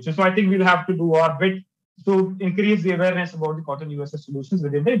USA Solutions. So I think we'll have to do our bit to increase the awareness about the Cotton USA Solutions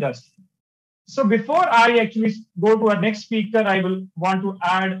within the industry. So before I actually go to our next speaker, I will want to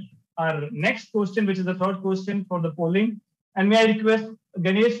add our next question, which is the third question for the polling. And may I request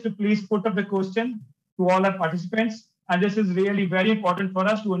Ganesh to please put up the question to all our participants. And this is really very important for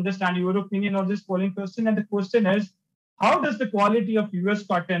us to understand your opinion on this polling question. And the question is, how does the quality of US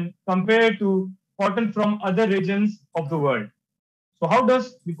cotton compare to cotton from other regions of the world? So how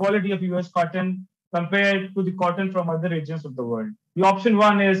does the quality of US cotton compare to the cotton from other regions of the world? The option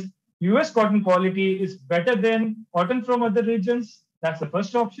one is US cotton quality is better than cotton from other regions. That's the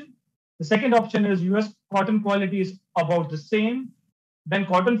first option. The second option is US cotton quality is about the same than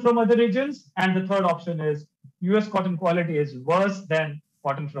cotton from other regions. And the third option is US cotton quality is worse than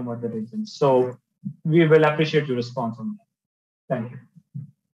cotton from other regions. So we will appreciate your response on that. Thank you.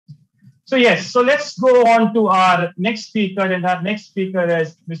 So yes, so let's go on to our next speaker, and our next speaker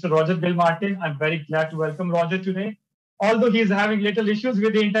is Mr. Roger Gilmartin. I'm very glad to welcome Roger today. Although he's having little issues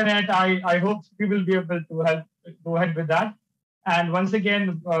with the internet, I hope he will be able to help go ahead with that. And once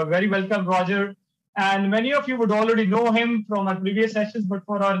again, very welcome, Roger. And many of you would already know him from our previous sessions, but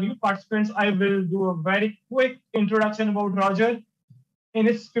for our new participants, I will do a very quick introduction about Roger. In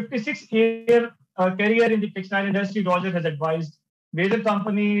his 56-year career in the textile industry, Roger has advised major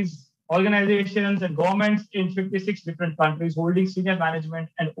companies, organizations, and governments in 56 different countries, holding senior management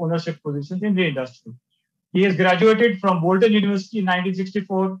and ownership positions in the industry. He has graduated from Bolton University in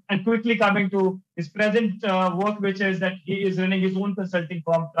 1964, and quickly coming to his present work, which is that he is running his own consulting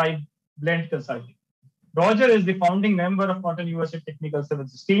firm, Tribe Blend Consulting. Roger is the founding member of Cotton USA Technical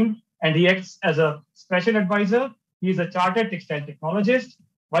Services team, and he acts as a special advisor. He is a chartered textile technologist,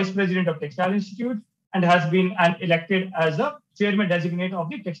 vice president of Textile Institute, and has been elected as a chairman designate of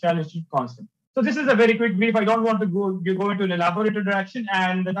the Textile Institute Council. So this is a very quick brief. I don't want to go into an elaborate introduction.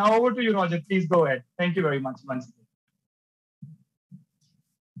 And now over to you, Roger. Please go ahead. Thank you very much once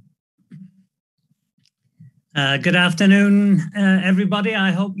again. Good afternoon, everybody.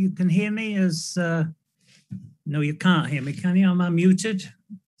 I hope you can hear me. No, you can't hear me, can you? Am I muted?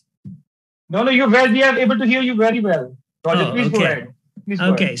 No, you're well. We are able to hear you very well. Roger, please go ahead.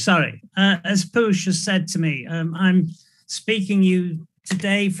 Okay, sorry. As Poosh has said to me, I'm speaking you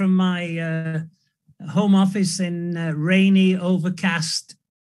today from my home office in rainy, overcast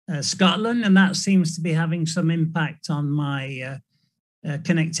Scotland, and that seems to be having some impact on my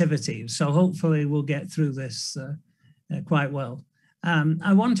connectivity. So hopefully we'll get through this quite well.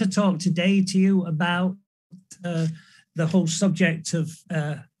 I want to talk today to you about the whole subject of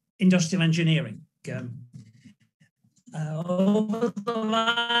industrial engineering. Over the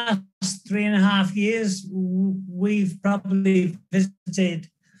last 3.5 years, we've probably visited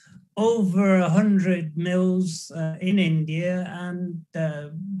over 100 mills in India and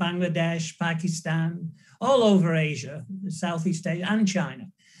Bangladesh, Pakistan, all over Asia, Southeast Asia, and China.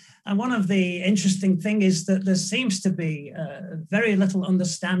 And one of the interesting things is that there seems to be very little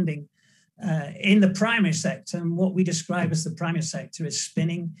understanding in the primary sector, and what we describe as the primary sector is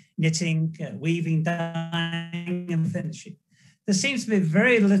spinning, knitting, weaving, dyeing, and finishing. There seems to be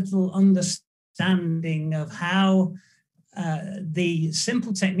very little understanding of how the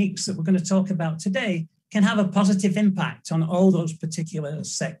simple techniques that we're going to talk about today can have a positive impact on all those particular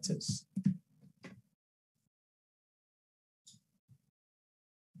sectors.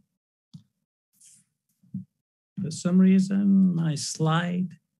 For some reason, my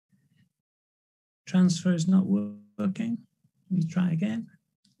slide transfer is not working. Let me try again.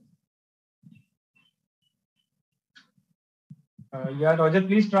 Yeah, Roger,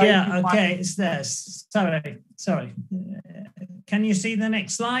 please try. Yeah, okay, it's there. Sorry. Can you see the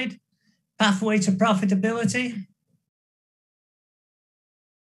next slide? Pathway to profitability.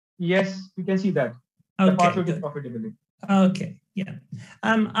 Yes, we can see that. Okay, the pathway to profitability. Okay, yeah.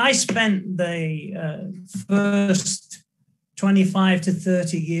 I spent the first 25 to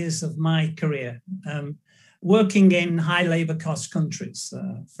 30 years of my career working in high labor cost countries.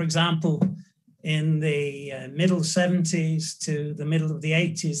 For example, in the middle 70s to the middle of the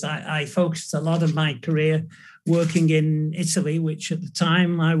 80s, I focused a lot of my career working in Italy, which at the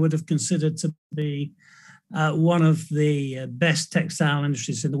time I would have considered to be one of the best textile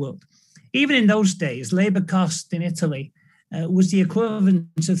industries in the world. Even in those days, labor cost in Italy was the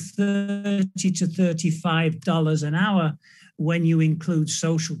equivalent of $30 to $35 an hour when you include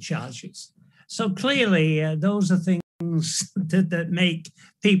social charges. So clearly, those are things that make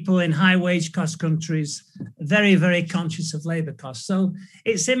people in high wage cost countries very, very conscious of labor costs. So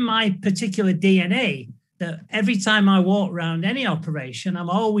it's in my particular DNA that every time I walk around any operation, I'm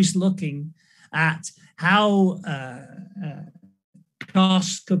always looking at how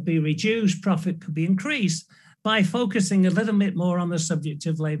costs could be reduced, profit could be increased by focusing a little bit more on the subject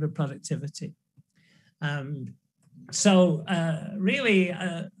of labor productivity. Really,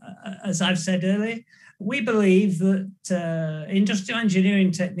 as I've said earlier, we believe that industrial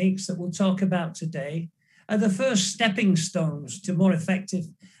engineering techniques that we'll talk about today are the first stepping stones to more effective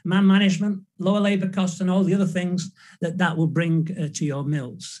man management, lower labor costs, and all the other things that will bring to your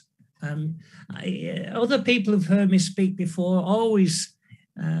mills. Other people who've heard me speak before always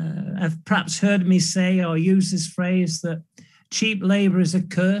have perhaps heard me say or use this phrase that cheap labor is a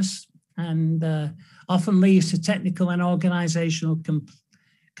curse and often leads to technical and organizational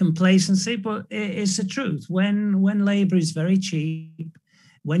complacency, but it's the truth. When labor is very cheap,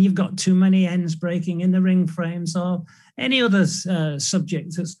 when you've got too many ends breaking in the ring frames or any other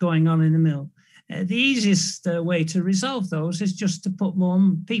subject that's going on in the mill, the easiest way to resolve those is just to put more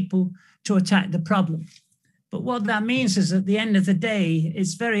people to attack the problem. But what that means is at the end of the day,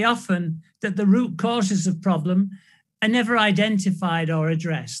 it's very often that the root causes of problem are never identified or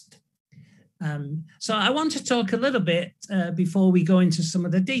addressed. So I want to talk a little bit before we go into some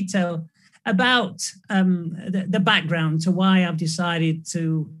of the detail about the background to why I've decided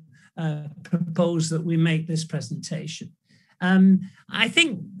to propose that we make this presentation. I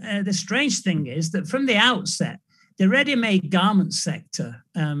think the strange thing is that from the outset, the ready-made garment sector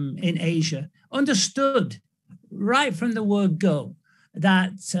in Asia understood right from the word go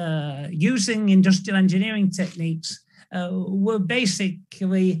that using industrial engineering techniques were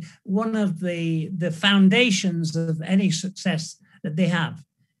basically one of the foundations of any success that they have.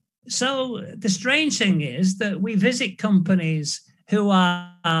 So the strange thing is that we visit companies who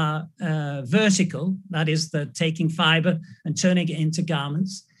are vertical, that is, they're taking fiber and turning it into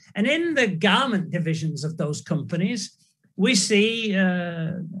garments. And in the garment divisions of those companies, we see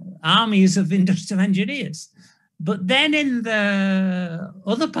armies of industrial engineers. But then in the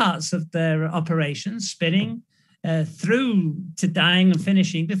other parts of their operations, spinning through to dyeing and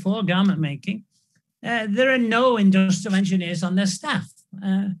finishing before garment making, there are no industrial engineers on their staff,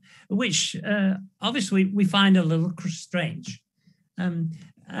 which obviously we find a little strange.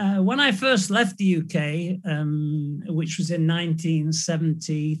 When I first left the UK, which was in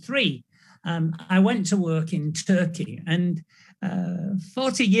 1973, I went to work in Turkey. And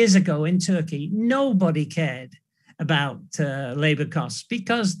 40 years ago in Turkey, nobody cared about labor costs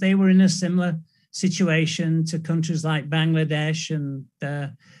because they were in a similar situation to countries like Bangladesh and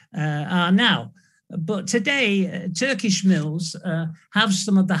are now. But today, Turkish mills have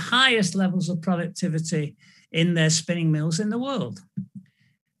some of the highest levels of productivity in their spinning mills in the world.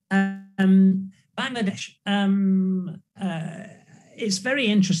 Bangladesh, it's very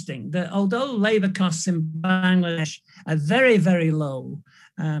interesting that although labor costs in Bangladesh are very, very low,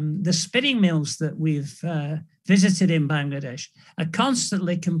 the spinning mills that we've visited in Bangladesh are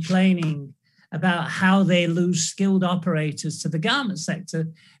constantly complaining about how they lose skilled operators to the garment sector,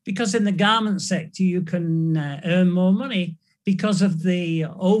 because in the garment sector, you can earn more money because of the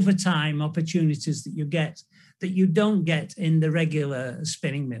overtime opportunities that you get that you don't get in the regular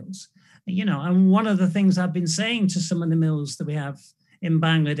spinning mills. You know, and one of the things I've been saying to some of the mills that we have in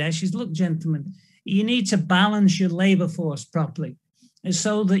Bangladesh is, look, gentlemen, you need to balance your labor force properly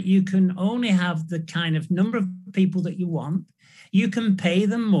so that you can only have the kind of number of people that you want. You can pay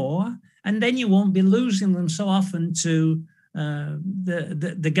them more, and then you won't be losing them so often to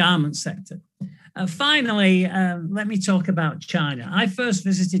the garment sector. Finally, let me talk about China. I first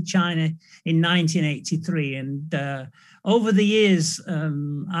visited China in 1983, and over the years,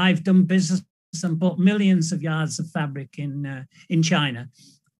 I've done business and bought millions of yards of fabric in China.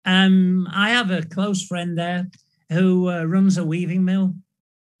 I have a close friend there who runs a weaving mill,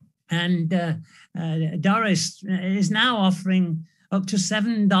 and Doris is now offering up to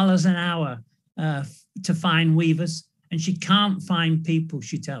 $7 an hour to find weavers, and she can't find people,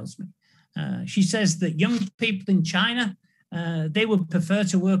 she tells me. She says that young people in China, they would prefer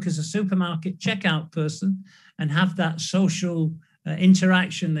to work as a supermarket checkout person and have that social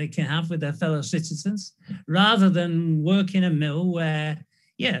interaction they can have with their fellow citizens, rather than work in a mill where,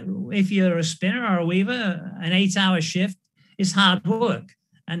 yeah, if you're a spinner or a weaver, an 8-hour shift is hard work,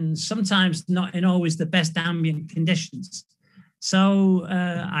 and sometimes not in always the best ambient conditions. So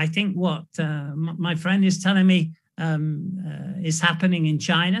I think what my friend is telling me is happening in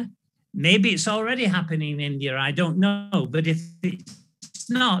China. Maybe it's already happening in India, I don't know. But if it's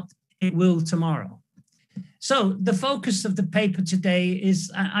not, it will tomorrow. So the focus of the paper today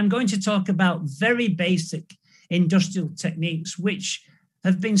is I'm going to talk about very basic industrial techniques which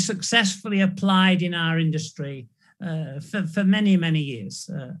have been successfully applied in our industry for many, many years.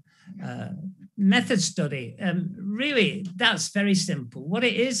 Method study, really, that's very simple. What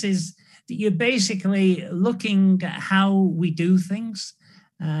it is that you're basically looking at how we do things.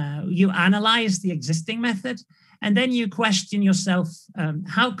 You analyze the existing method, and then you question yourself,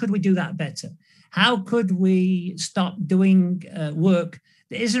 how could we do that better? How could we stop doing work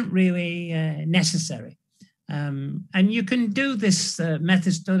that isn't really necessary? And you can do this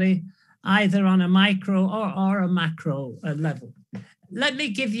method study either on a micro or a macro level. Let me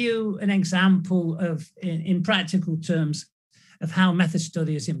give you an example of, in practical terms, of how method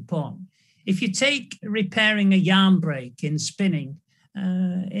study is important. If you take repairing a yarn break in spinning,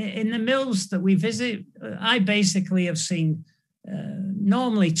 in the mills that we visit, I basically have seen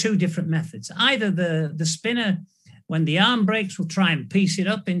normally two different methods. Either the spinner, when the yarn breaks, will try and piece it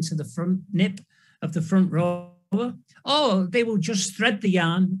up into the front nip of the front roller, or they will just thread the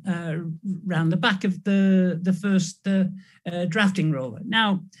yarn around the back of the first drafting roller.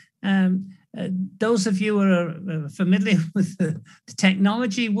 Now, those of you who are familiar with the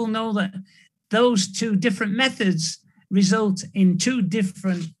technology will know that those two different methods result in two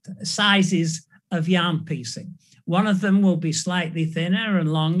different sizes of yarn piecing. One of them will be slightly thinner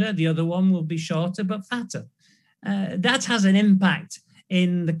and longer. The other one will be shorter but fatter. That has an impact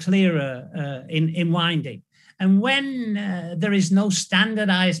in the clearer in winding. And when there is no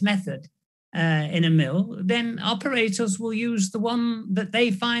standardized method in a mill, then operators will use the one that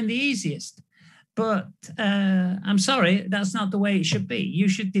they find the easiest. But I'm sorry, that's not the way it should be. You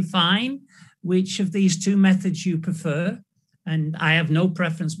should define which of these two methods you prefer. And I have no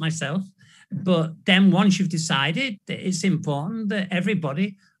preference myself. But then once you've decided, it's important that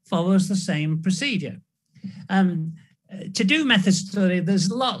everybody follows the same procedure. To do method study,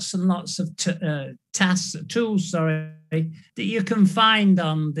 there's lots and lots of tools, that you can find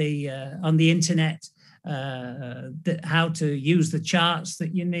on the internet, how to use the charts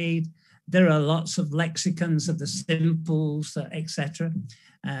that you need. There are lots of lexicons of the simples, etc.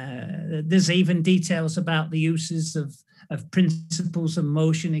 There's even details about the uses of principles of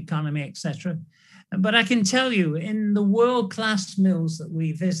motion economy, etc. But I can tell you, in the world-class mills that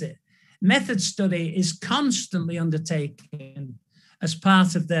we visit, method study is constantly undertaken as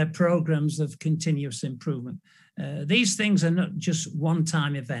part of their programs of continuous improvement. These things are not just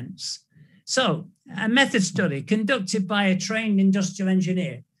one-time events. So a method study conducted by a trained industrial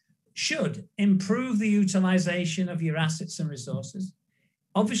engineer should improve the utilization of your assets and resources.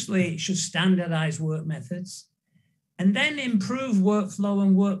 Obviously, it should standardize work methods, and then improve workflow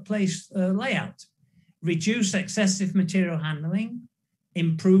and workplace layout, reduce excessive material handling,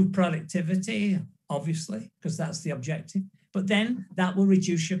 improve productivity, obviously, because that's the objective, but then that will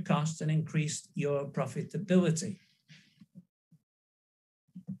reduce your costs and increase your profitability.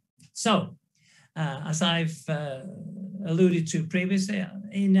 So, as I've alluded to previously,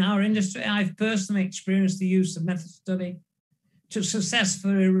 in our industry, I've personally experienced the use of method study to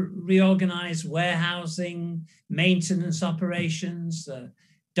successfully reorganize warehousing, maintenance operations,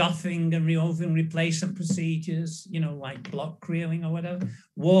 doffing and removing replacement procedures, like block creeling or whatever,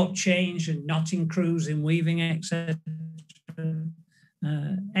 warp change and knotting crews in weaving, etc.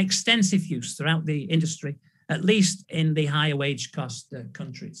 Extensive use throughout the industry, at least in the higher wage cost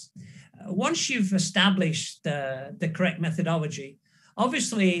countries. Once you've established the correct methodology,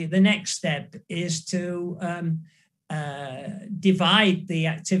 obviously the next step is to divide the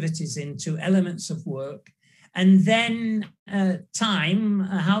activities into elements of work, and then time,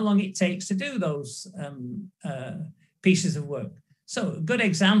 how long it takes to do those pieces of work. So good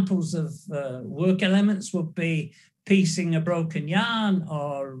examples of work elements would be piecing a broken yarn,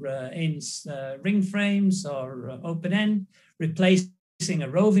 or in ring frames or open end, replacing a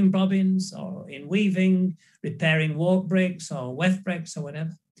roving bobbins, or in weaving, repairing warp breaks or weft breaks or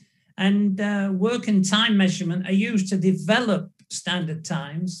whatever. And work and time measurement are used to develop standard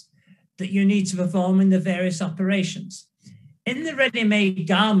times that you need to perform in the various operations. In the ready-made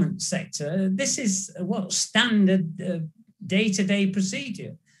garment sector, this is what standard day-to-day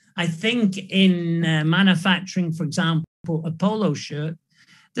procedure. I think in manufacturing, for example, a polo shirt,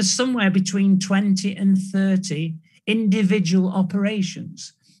 there's somewhere between 20 and 30 individual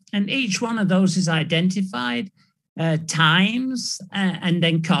operations. And each one of those is identified, times, and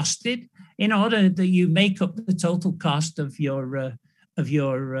then costed in order that you make up the total cost of your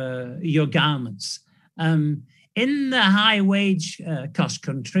garments. In the high wage cost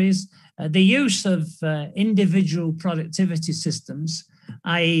countries, the use of individual productivity systems,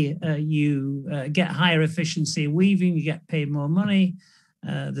 i.e. you get higher efficiency in weaving, you get paid more money,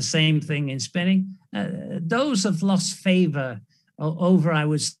 the same thing in spinning. Those have lost favor over, I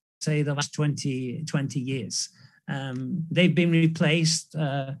would say, the last 20 years. They've been replaced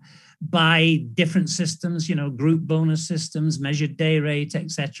by different systems, group bonus systems, measured day rate,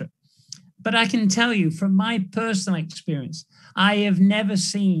 etc. But I can tell you from my personal experience, I have never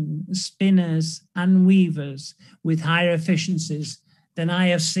seen spinners and weavers with higher efficiencies than I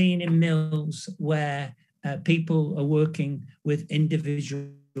have seen in mills where people are working with individual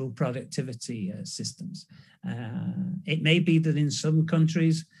productivity systems. It may be that in some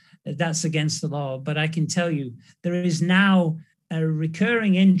countries that's against the law, but I can tell you there is now a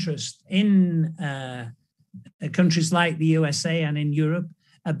recurring interest in countries like the USA and in Europe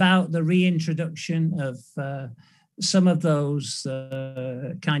about the reintroduction of some of those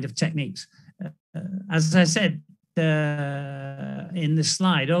kind of techniques. As I said in this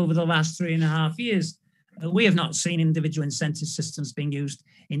slide, over the last 3.5 years, we have not seen individual incentive systems being used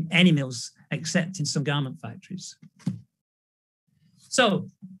in any mills except in some garment factories. So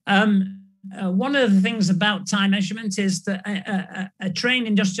one of the things about time measurement is that a trained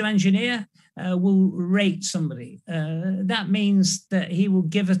industrial engineer will rate somebody. That means that he will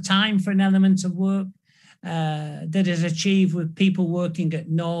give a time for an element of work that is achieved with people working at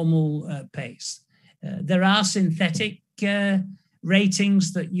normal pace. There are synthetic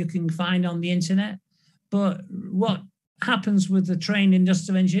ratings that you can find on the internet, but what happens with the trained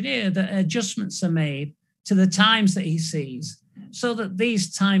industrial engineer, that adjustments are made to the times that he sees so that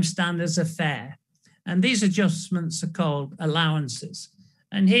these time standards are fair. And these adjustments are called allowances.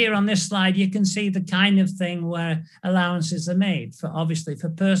 And here on this slide, you can see the kind of thing where allowances are made for, obviously, for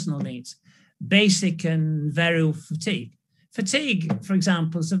personal needs, basic and variable fatigue. Fatigue, for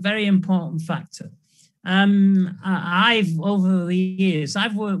example, is a very important factor. I've, over the years,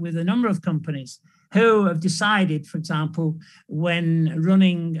 I've worked with a number of companies who have decided, for example, when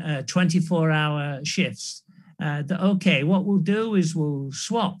running 24-hour shifts, that, okay, what we'll do is we'll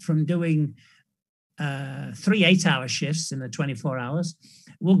swap from doing 3 8-hour shifts in the 24 hours,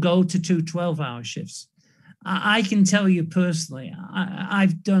 we'll go to 2 12-hour shifts. I can tell you personally,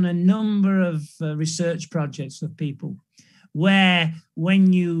 I've done a number of research projects with people where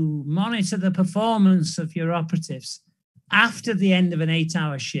when you monitor the performance of your operatives after the end of an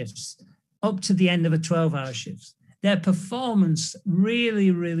 8-hour shift up to the end of a 12-hour shift, their performance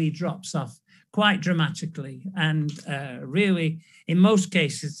really, really drops off quite dramatically. And really, in most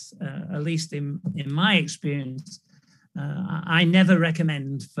cases, at least in my experience, I never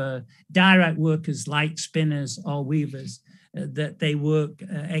recommend for direct workers like spinners or weavers that they work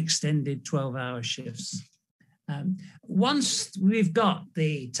extended 12-hour shifts. Once we've got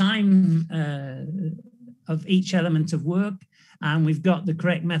the time of each element of work and we've got the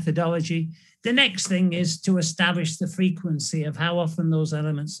correct methodology, the next thing is to establish the frequency of how often those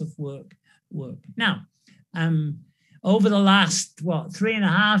elements of work work. Now, over the last,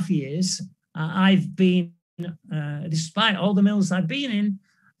 3.5 years, I've been, despite all the mills I've been in,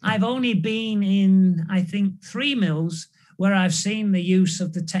 I've only been in, I think, 3 mills where I've seen the use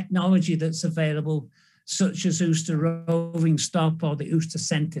of the technology that's available, such as Ooster Roving Stop or the Ooster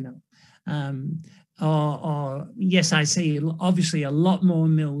Sentinel. Or yes, I see obviously a lot more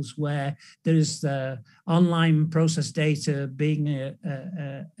mills where there's online process data being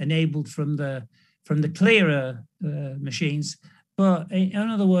enabled from the clearer machines, but in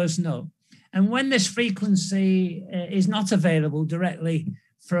other words, no. And when this frequency is not available directly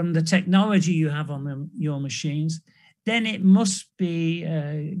from the technology you have on your machines, then it must be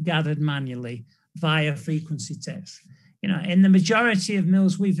gathered manually via frequency tests. In the majority of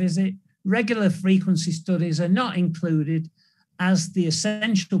mills we visit, regular frequency studies are not included as the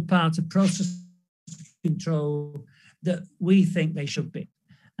essential part of process control that we think they should be.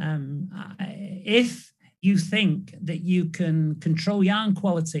 If you think that you can control yarn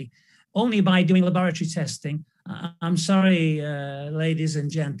quality only by doing laboratory testing, I'm sorry, ladies and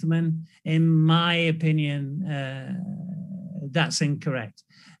gentlemen, in my opinion, that's incorrect.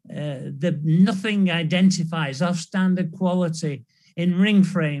 Nothing identifies off-standard quality in ring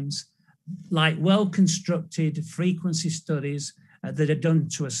frames like well-constructed frequency studies that are done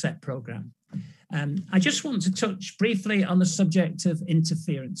to a set program. I just want to touch briefly on the subject of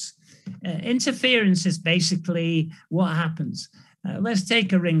interference. Interference is basically what happens. Let's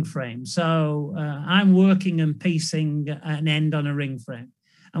take a ring frame. So I'm working and piecing an end on a ring frame.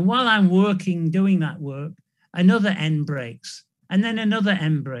 And while I'm working, doing that work, another end breaks, and then another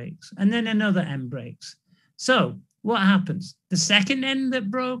end breaks, and then another end breaks. So what happens? The second end that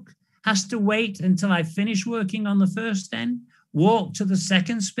broke has to wait until I finish working on the first end, walk to the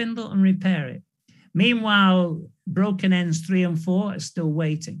second spindle and repair it. Meanwhile, broken ends 3 and 4 are still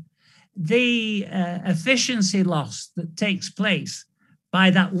waiting. The efficiency loss that takes place by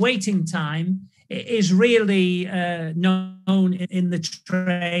that waiting time is really known in the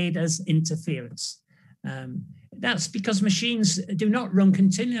trade as interference. That's because machines do not run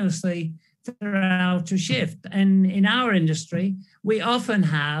continuously throughout a shift. And in our industry, we often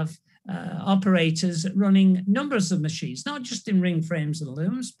have operators running numbers of machines, not just in ring frames and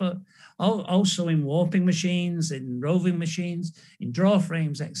looms, but also in warping machines, in roving machines, in draw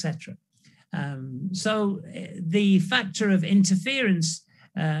frames, etc. So the factor of interference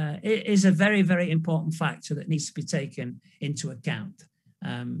is a very, very important factor that needs to be taken into account.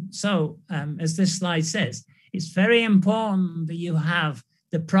 As this slide says, it's very important that you have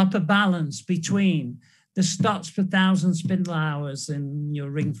the proper balance between the stops per 1,000 spindle hours in your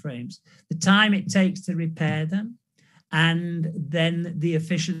ring frames, the time it takes to repair them, and then the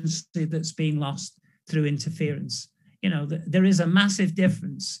efficiency that's being lost through interference. There is a massive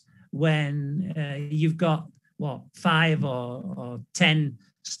difference when you've got, 5 or 10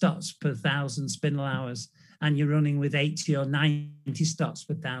 stops per 1,000 spindle hours, and you're running with 80 or 90 stops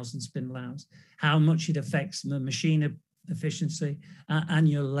per 1,000 spindle hours, how much it affects the machine efficiency and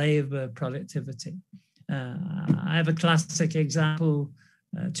your labor productivity. I have a classic example.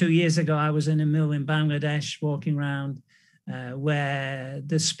 2 years ago, I was in a mill in Bangladesh walking around where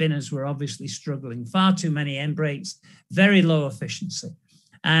the spinners were obviously struggling. Far too many end breaks, very low efficiency.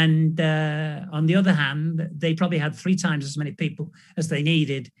 And on the other hand, they probably had 3 times as many people as they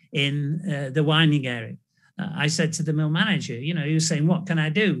needed in the winding area. I said to the mill manager, he was saying, what can I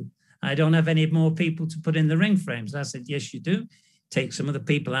do? I don't have any more people to put in the ring frames. I said, yes, you do. Take some of the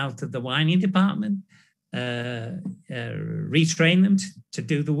people out of the winding department, retrain them to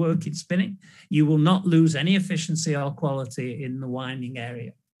do the work in spinning, you will not lose any efficiency or quality in the winding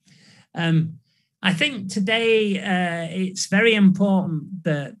area. I think today it's very important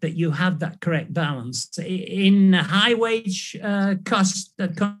that you have that correct balance. In a high wage cost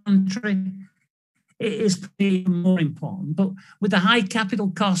country, it is pretty more important. But with the high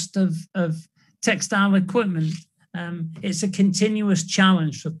capital cost of textile equipment, it's a continuous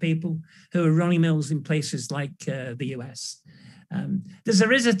challenge for people who are running mills in places like the US.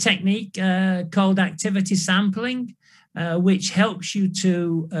 There is a technique called activity sampling, which helps you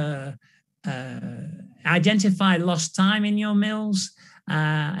to identify lost time in your mills,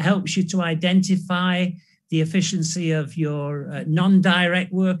 helps you to identify the efficiency of your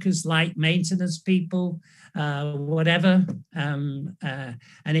non-direct workers like maintenance people, whatever, and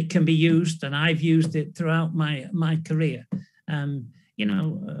it can be used, and I've used it throughout my career. You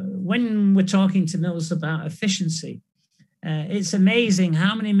know, when we're talking to mills about efficiency, it's amazing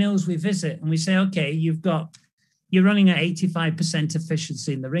how many mills we visit and we say, okay, you're running at 85%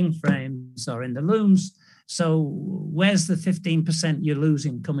 efficiency in the ring frames or in the looms. So where's the 15% you're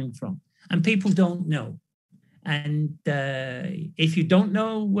losing coming from? And people don't know. And if you don't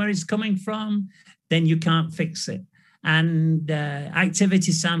know where it's coming from, then you can't fix it. And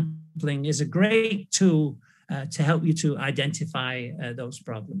activity sampling is a great tool to help you to identify those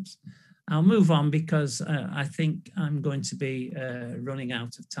problems. I'll move on because I think I'm going to be running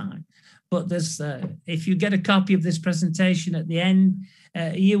out of time. But there's, if you get a copy of this presentation at the end,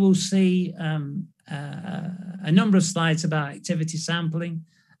 you will see a number of slides about activity sampling.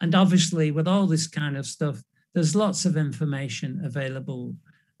 And obviously with all this kind of stuff, there's lots of information available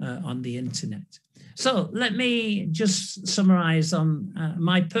on the internet. So let me just summarize on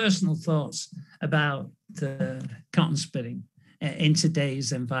my personal thoughts about cotton spinning in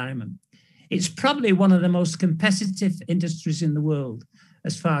today's environment. It's probably one of the most competitive industries in the world,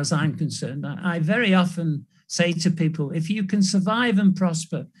 as far as I'm concerned. I very often say to people, if you can survive and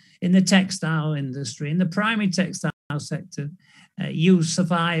prosper in the textile industry, in the primary textile sector, you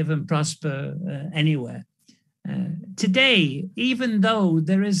survive and prosper anywhere. Today, even though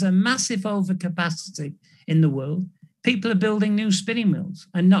there is a massive overcapacity in the world, people are building new spinning mills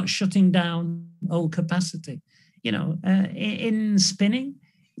and not shutting down old capacity. You know, in spinning,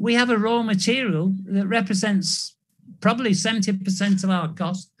 we have a raw material that represents probably 70% of our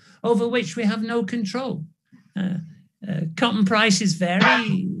cost, over which we have no control. Cotton prices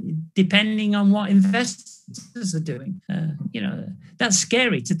vary depending on what investors are doing. You know, that's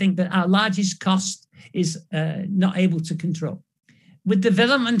scary to think that our largest cost is not able to control. With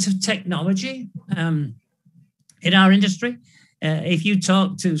development of technology in our industry, if you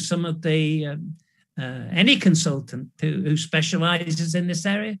talk to some of the any consultant who specializes in this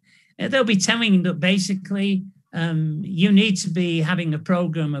area, they'll be telling you that basically you need to be having a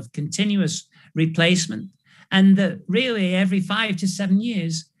program of continuous replacement, and that really every 5 to 7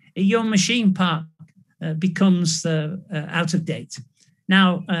 years, your machine park becomes out of date.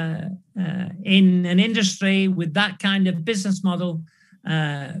 Now, in an industry with that kind of business model,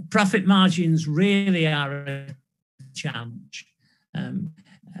 profit margins really are a challenge.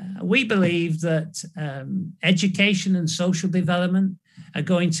 We believe that education and social development are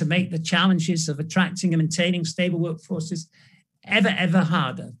going to make the challenges of attracting and maintaining stable workforces ever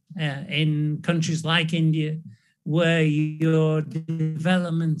harder in countries like India, where your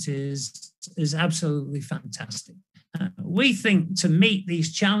development is absolutely fantastic. We think to meet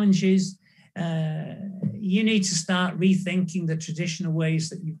these challenges, you need to start rethinking the traditional ways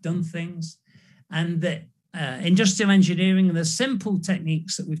that you've done things, and that industrial engineering and the simple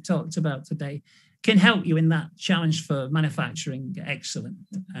techniques that we've talked about today can help you in that challenge for manufacturing excellence.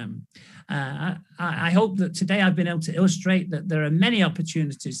 I hope that today I've been able to illustrate that there are many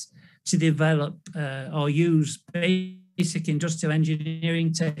opportunities to develop or use basic industrial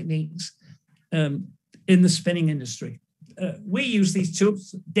engineering techniques in the spinning industry. We use these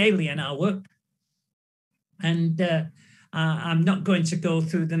tools daily in our work, and I'm not going to go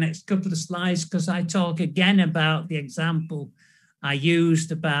through the next couple of slides because I talk again about the example I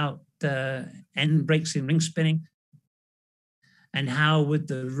used about end breaks in ring spinning, and how with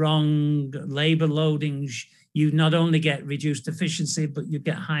the wrong labor loadings, you not only get reduced efficiency, but you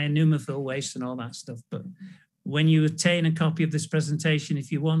get higher pneumofill waste and all that stuff. But when you obtain a copy of this presentation,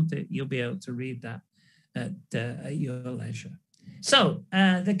 if you want it, you'll be able to read that at your leisure. So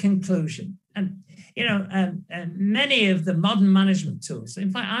the conclusion, and you know, many of the modern management tools,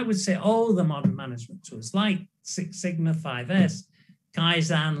 in fact, I would say all the modern management tools like Six Sigma, 5S,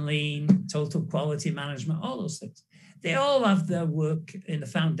 Kaizen, Lean, Total Quality Management, all those things, they all have their work in the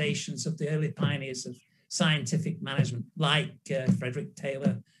foundations of the early pioneers of scientific management, like Frederick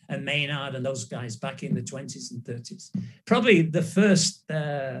Taylor and Maynard and those guys back in the 20s and 30s. Probably the first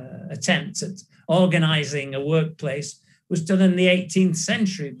attempt at organizing a workplace was done in the 18th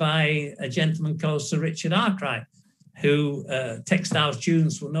century by a gentleman called Sir Richard Arkwright, who Textile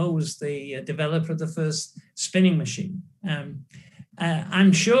students will know was the developer of the first spinning machine.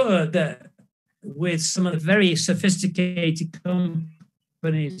 I'm sure that with some of the very sophisticated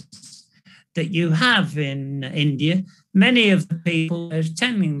companies that you have in India, many of the people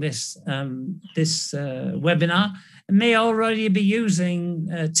attending this webinar may already be using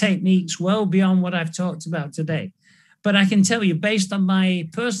techniques well beyond what I've talked about today. But I can tell you, based on my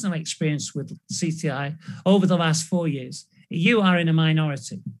personal experience with CTI over the last 4 years, you are in a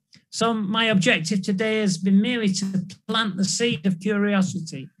minority. So my objective today has been merely to plant the seed of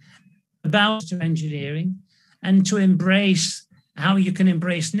curiosity about engineering and to embrace how you can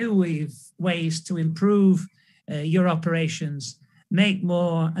embrace new ways to improve your operations, make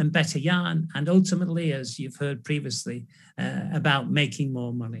more and better yarn, and ultimately, as you've heard previously, about making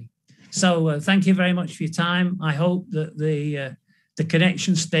more money. So thank you very much for your time. I hope that the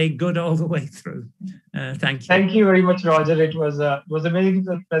connection stayed good all the way through. Thank you. Thank you very much, Roger. It was a amazing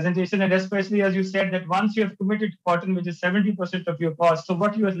presentation, and especially as you said that once you have committed to cotton, which is 70% of your cost, so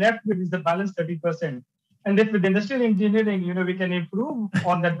what you are left with is the balance 30%. And if with industrial engineering, we can improve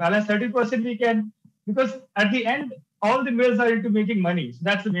on that balance 30%, we can, because at the end, all the mills are into making money. So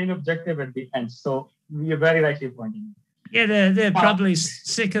that's the main objective at the end. So you're very rightly pointing. Yeah, they're probably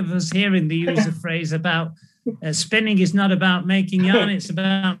sick of us hearing the use of phrase about spinning is not about making yarn, it's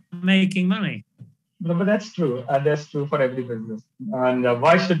about making money. No, but that's true. That's true for every business. And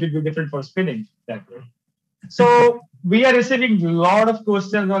why should it be different for spinning that way? So we are receiving a lot of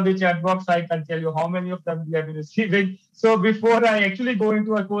questions on the chat box. I can tell you how many of them we have been receiving. So before I actually go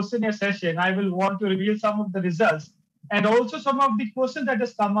into a questionnaire session, I will want to reveal some of the results. And also some of the questions that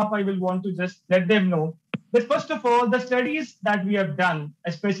has come up, I will want to just let them know. But first of all, the studies that we have done,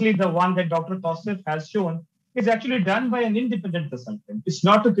 especially the one that Dr. Tausif has shown, is actually done by an independent consultant. It's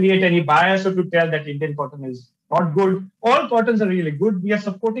not to create any bias or to tell that Indian cotton is not good. All cottons are really good. We are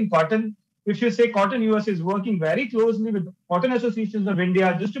supporting cotton. If you say Cotton US is working very closely with Cotton Associations of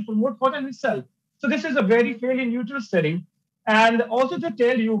India just to promote cotton itself. So this is a very fairly neutral study. And also to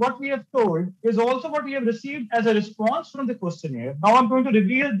tell you what we have told is also what we have received as a response from the questionnaire. Now I'm going to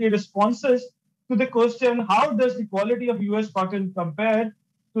reveal the responses to the question, how does the quality of US cotton compare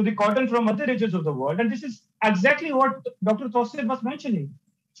to the cotton from other regions of the world? And this is exactly what Dr. Tausif was mentioning.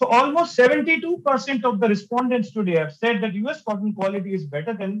 So almost 72% of the respondents today have said that US cotton quality is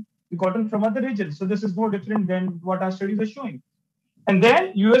better than the cotton from other regions. So this is no different than what our studies are showing. And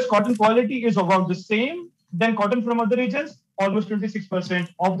then US cotton quality is about the same than cotton from other regions. Almost 26%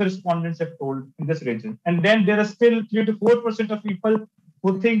 of the respondents have told in this region. And then there are still 3 to 4% of people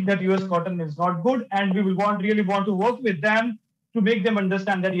who think that US cotton is not good. And we will really want to work with them to make them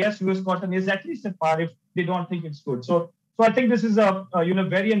understand that yes, US cotton is at least a par if they don't think it's good. So I think this is a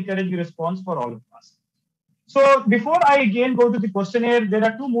very encouraging response for all of us. So before I again go to the questionnaire, there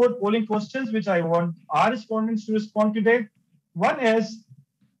are 2 more polling questions which I want our respondents to respond today. One is,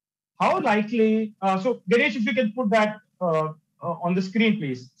 how likely, so Ganesh, if you can put that on the screen,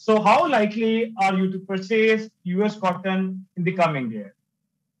 please. So how likely are you to purchase US cotton in the coming year?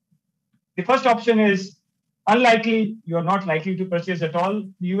 The first option is unlikely. You are not likely to purchase at all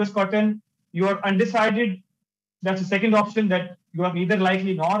the US cotton. You are undecided. That's the second option, that you are neither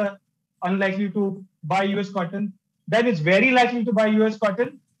likely nor unlikely to buy US cotton. Then it's very likely to buy US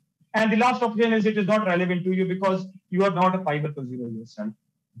cotton. And the last option is it is not relevant to you because you are not a fiber consumer yourself.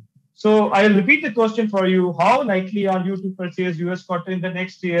 So I'll repeat the question for you. How likely are you to purchase US cotton in the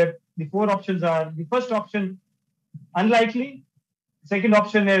next year? The 4 options are: the first option, unlikely. Second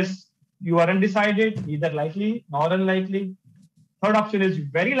option is you are undecided, neither likely nor unlikely. Third option is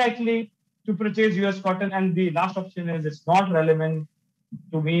very likely to purchase US cotton. And the last option is it's not relevant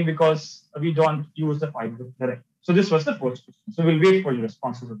to me because we don't use the fiber direct. So this was the first question. So we'll wait for your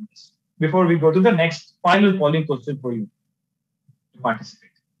responses on this before we go to the next final polling question for you to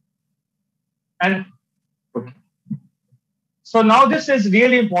participate. And okay. So now this is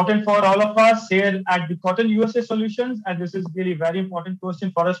really important for all of us here at the Cotton USA Solutions. And this is really very important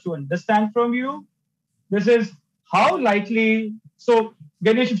question for us to understand from you. This is how likely, so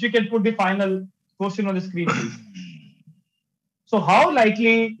Ganesh, if you can put the final question on the screen, please. So how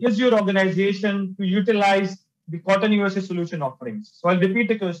likely is your organization to utilize the Cotton USA Solution offerings? So I'll repeat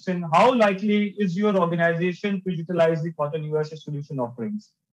the question. How likely is your organization to utilize the Cotton USA Solution offerings?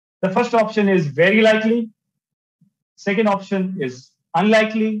 The first option is very likely. Second option is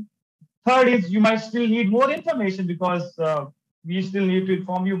unlikely. Third is you might still need more information because we still need to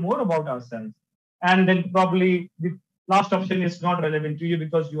inform you more about ourselves. And then probably the last option is not relevant to you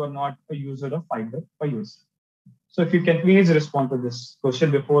because you are not a user of Färber or user. So if you can please respond to this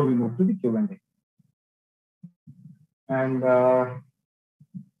question before we move to the Q&A. And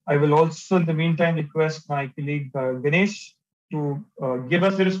I will also, in the meantime, request my colleague Ganesh to give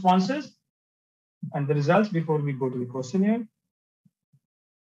us the responses and the results before we go to the questionnaire.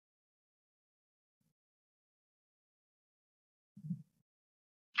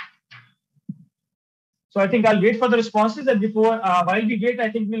 So I think I'll wait for the responses, and before while we wait, I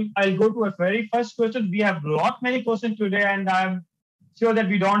think I'll go to our very first question. We have many questions today, and I'm sure that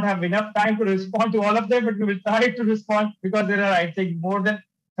we don't have enough time to respond to all of them, but we will try to respond because there are, I think, more than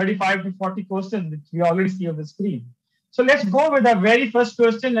 35 to 40 questions which we already see on the screen. So let's go with our very first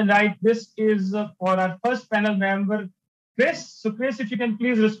question, and this is for our first panel member, Chris. So Chris, if you can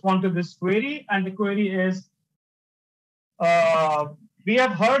please respond to this query, and the query is, we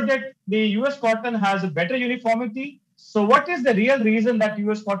have heard that the US cotton has a better uniformity. So what is the real reason that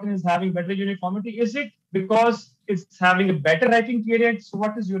US cotton is having better uniformity? Is it because it's having a better writing period? So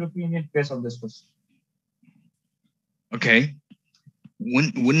what is your opinion, Chris, on this question? Okay.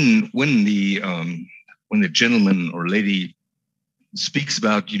 When the gentleman or lady speaks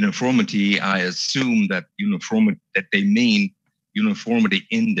about uniformity, I assume that they mean uniformity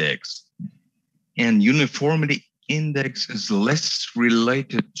index. And uniformity index is less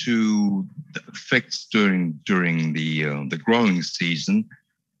related to the effects during the growing season,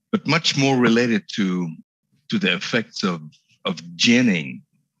 but much more related to the effects of ginning,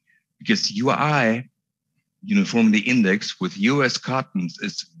 because UI, uniformity index, with US cottons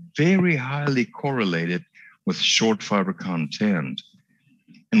is very highly correlated with short fiber content.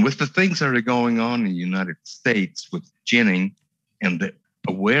 And with the things that are going on in the United States with ginning and the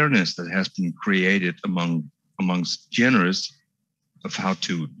awareness that has been created amongst ginners of how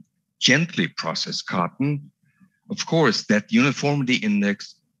to gently process cotton, of course, that uniformity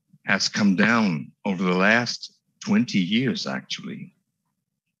index has come down over the last 20 years, actually.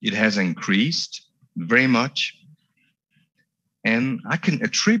 It has increased very much. And I can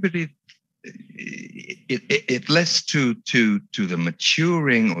attribute it less to the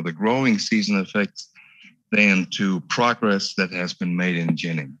maturing or the growing season effects than to progress that has been made in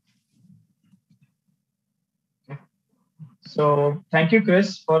ginning. So thank you,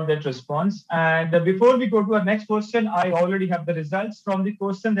 Chris, for that response. And before we go to our next question, I already have the results from the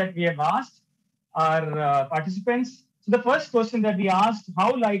question that we have asked our participants. So the first question that we asked,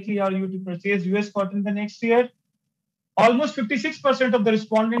 how likely are you to purchase US cotton the next year? Almost 56% of the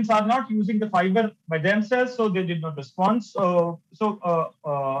respondents are not using the fiber by themselves, so they did not respond. So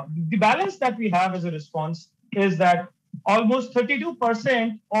the balance that we have as a response is that almost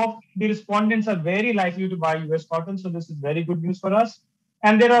 32% of the respondents are very likely to buy US cotton. So this is very good news for us.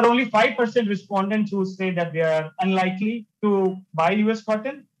 And there are only 5% respondents who say that they are unlikely to buy US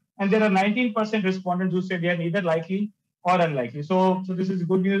cotton. And there are 19% respondents who say they are neither likely or unlikely. So this is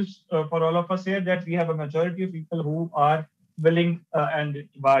good news for all of us here, that we have a majority of people who are willing and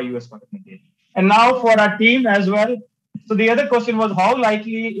buy US cotton again. And now for our team as well. So the other question was, how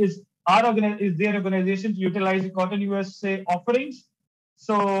likely is their organization to utilize the Cotton USA offerings?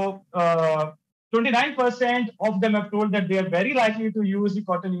 So 29% of them have told that they are very likely to use the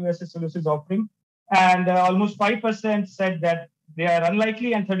Cotton USA Solutions offering. And almost 5% said that they are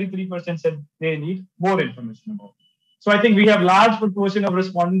unlikely, and 33% said they need more information about it. So I think we have large proportion of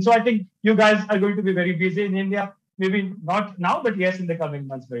respondents. So I think you guys are going to be very busy in India, maybe not now, but yes, in the coming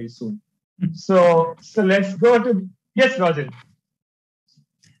months very soon. So let's go to, yes, Roger.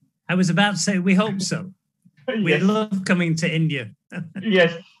 I was about to say, we hope so. Yes. We love coming to India.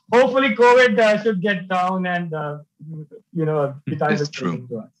 Yes. Hopefully COVID should get down and, the time is coming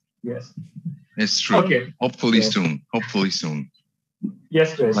to us. Yes. It's true. Okay. Hopefully soon. Hopefully soon.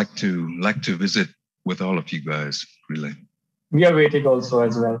 Yes, Chris. Like to visit with all of you guys, really. We are waiting also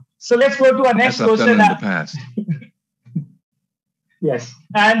as well. So let's go to our next question. As I've done in the past. Yes.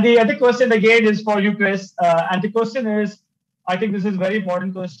 And the other question again is for you, Chris. And the question is, I think this is a very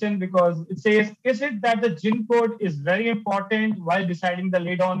important question because it says, is it that the gin code is very important while deciding the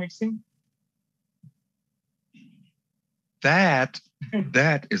lay-down mixing? That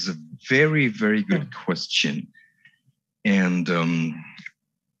is a very, very good question. And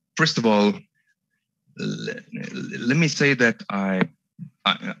first of all, let me say that I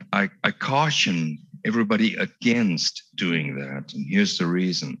caution everybody against doing that. And here's the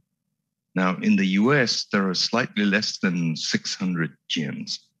reason. Now, in the US, there are slightly less than 600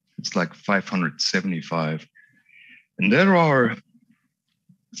 gins. It's like 575. And there are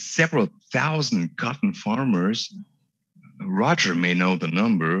several thousand cotton farmers. Roger may know the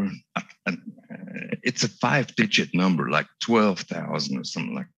number. It's a 5-digit number, like 12,000 or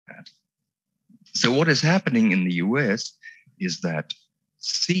something like that. So what is happening in the US is that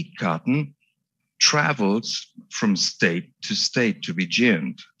seed cotton travels from state to be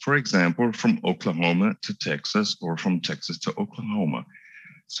ginned. For example, from Oklahoma to Texas or from Texas to Oklahoma.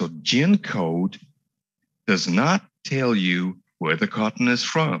 So gin code does not tell you where the cotton is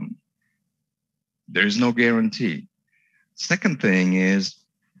from. There's no guarantee. Second thing is,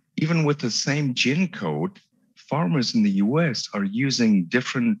 even with the same gin code, farmers in the US are using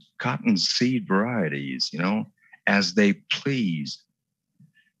different cotton seed varieties, as they please,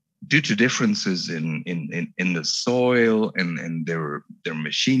 due to differences in the soil and their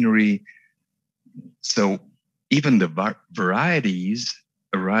machinery. So even the varieties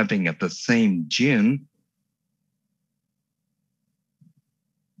arriving at the same gin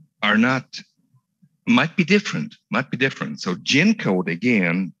might be different. So gin code,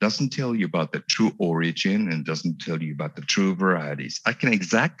 again, doesn't tell you about the true origin and doesn't tell you about the true varieties. I can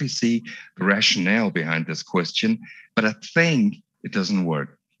exactly see the rationale behind this question, but I think it doesn't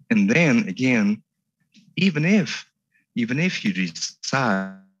work. And then again, even if you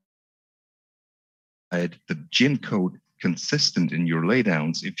decide the gin code consistent in your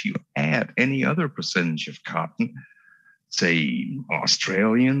laydowns, if you add any other percentage of cotton, say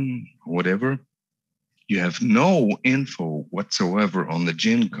Australian, whatever, you have no info whatsoever on the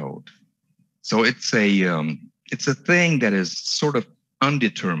gin code. So it's a thing that is sort of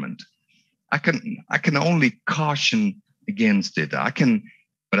undetermined. I can only caution against it.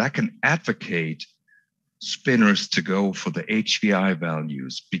 But I can advocate spinners to go for the HVI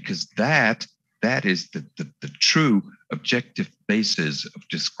values, because that is the true objective basis of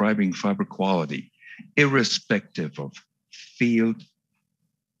describing fiber quality, irrespective of field,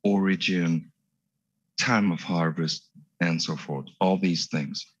 origin, time of harvest, and so forth, all these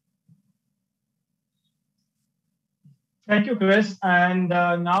things. Thank you, Chris. And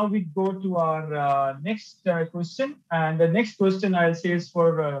now we go to our next question. And the next question I'll say is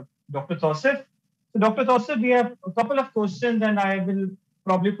for Dr. Tausif. So Dr. Tausif, we have a couple of questions, and I will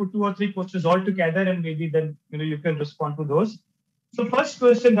probably put 2 or 3 questions all together, and maybe then you can respond to those. So first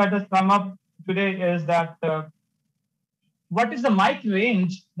question that has come up today is that what is the mic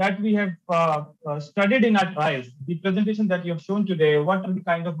range that we have studied in our trials? The presentation that you have shown today, what are the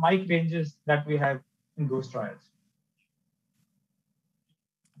kind of mic ranges that we have in those trials?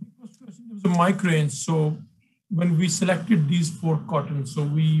 It was a mic range. So when we selected these 4 cottons, so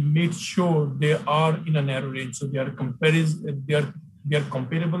we made sure they are in a narrow range. So they are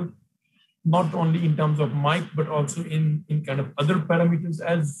comparable, not only in terms of mic, but also in kind of other parameters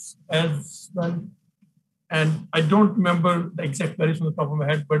as well. And I don't remember the exact values on the top of my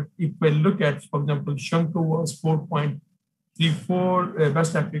head, but if we look at, for example, Shunko was 4.34,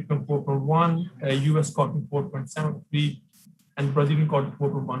 West African 4.1, US cotton 4.73, and Brazilian cotton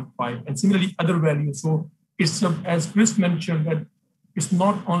 4.15, and similarly other values. So it's, as Chris mentioned, that it's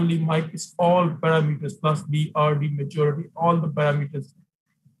not only mic, it's all parameters plus BRD majority, all the parameters,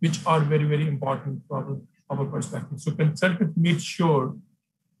 which are very, very important from our perspective. So consultant made sure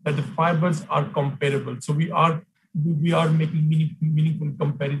that the fibers are comparable. So we are making meaningful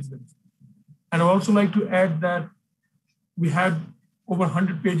comparisons. And I also like to add that we had over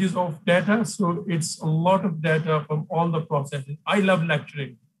 100 pages of data. So it's a lot of data from all the processes. I love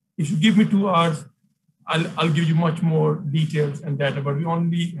lecturing. If you give me 2 hours, I'll give you much more details and data, but we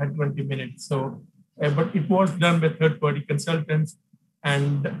only had 20 minutes. So, but it was done by third-party consultants,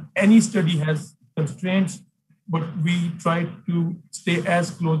 and any study has constraints, but we try to stay as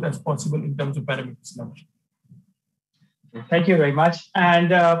close as possible in terms of parameter selection. Thank you very much.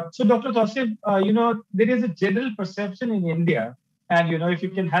 And so, Dr. Tausif, there is a general perception in India, and if you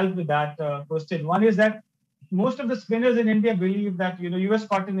can help with that question. One is that most of the spinners in India believe that US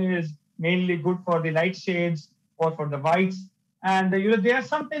cotton is mainly good for the light shades or for the whites, and they are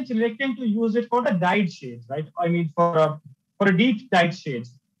sometimes electing to use it for the dyed shades, right? I mean, for a deep dyed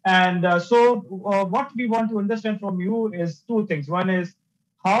shades. And so what we want to understand from you is 2 things. One is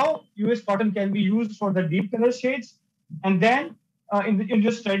how US cotton can be used for the deep color shades. And then in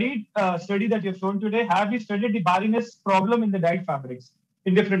your study that you've shown today, have you studied the barrenness problem in the dyed fabrics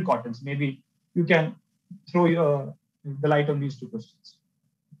in different cottons? Maybe you can throw the light on these 2 questions.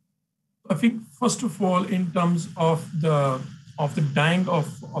 I think, first of all, in terms of the dyeing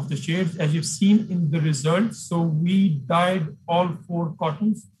of the shades, as you've seen in the results, so we dyed all 4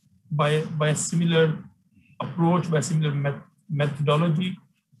 cottons by a similar approach, by a similar methodology.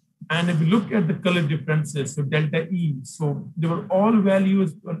 And if you look at the color differences, so delta E, so they were all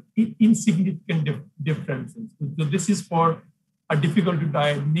values insignificant differences. So this is for a difficult to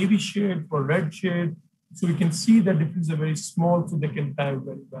dye navy shade, for red shade. So we can see the differences are very small, so they can dye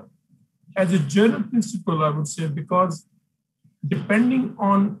very well. As a general principle, I would say, because depending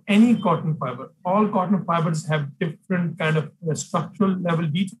on any cotton fiber, all cotton fibers have different kind of structural level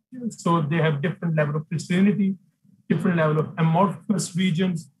details. So they have different level of crystallinity, different level of amorphous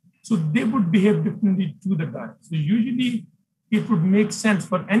regions. So they would behave differently to the dye. So usually it would make sense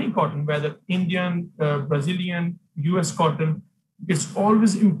for any cotton, whether Indian, Brazilian, US cotton. It's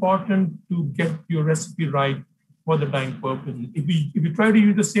always important to get your recipe right for the dyeing purpose. If you try to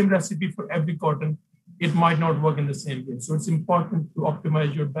use the same recipe for every cotton, it might not work in the same way. So it's important to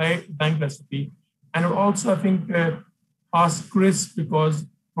optimize your dyeing recipe. And also, I think, ask Chris, because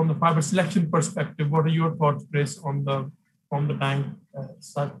from the fiber selection perspective, what are your thoughts, Chris, on the dyeing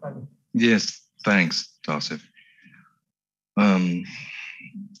side? Yes, thanks, Tausif.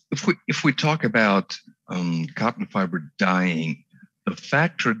 If we talk about cotton fiber dyeing, the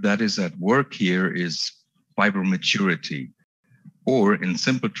factor that is at work here is fiber maturity, or in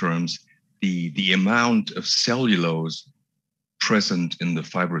simple terms, the amount of cellulose present in the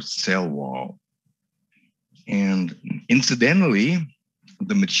fiber cell wall. And incidentally,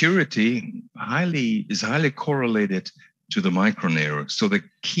 the maturity is highly correlated to the micronair. So the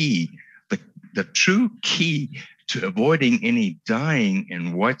true key to avoiding any dyeing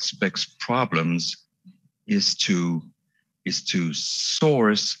and white specks problems is to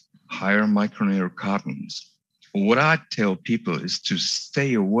source higher micronair cottons. What I tell people is to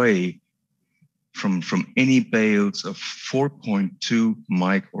stay away from any bales of 4.2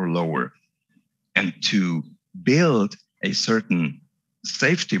 mic or lower, and to build a certain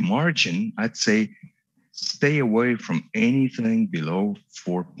safety margin. I'd say stay away from anything below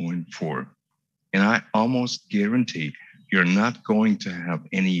 4.4. And I almost guarantee you're not going to have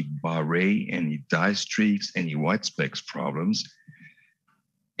any barré, any dye streaks, any white specks problems.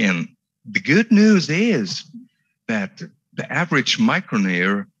 And the good news is that the average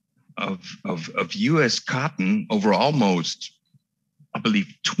micronair of US cotton over almost, I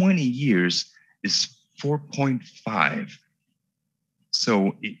believe, 20 years is 4.5.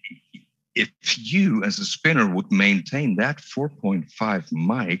 So if you as a spinner would maintain that 4.5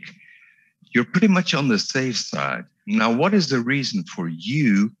 mic, you're pretty much on the safe side. Now, what is the reason for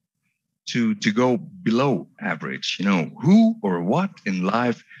you to go below average? You know, who or what in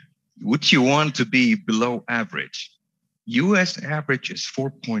life would you want to be below average? US average is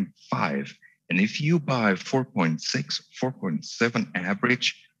 4.5. And if you buy 4.6, 4.7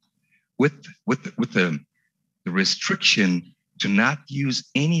 average with the restriction to not use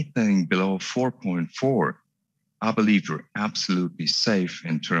anything below 4.4, I believe you're absolutely safe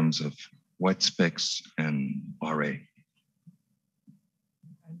in terms of white specks and barré.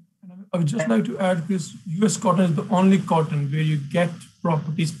 I would just like to add, because US cotton is the only cotton where you get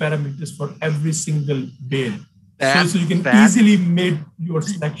properties parameters for every single bale. So you can easily make your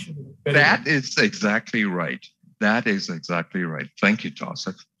selection. That is exactly right. That is exactly right. Thank you,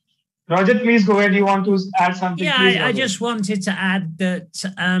 Tausif. Roger, please go ahead. You want to add something? Yeah, please, I just wanted to add that,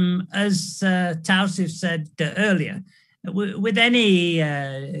 as Tausif said earlier, with any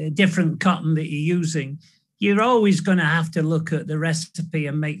different cotton that you're using, you're always going to have to look at the recipe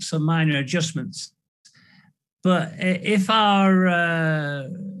and make some minor adjustments. But if our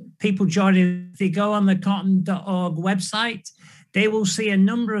people joining, if they go on the cotton.org website, they will see a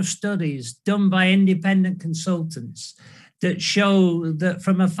number of studies done by independent consultants that show that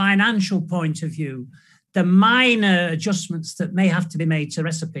from a financial point of view, the minor adjustments that may have to be made to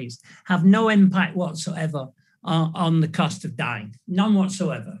recipes have no impact whatsoever on the cost of dyeing, none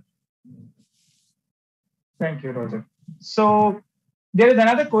whatsoever. Thank you, Roger. So there is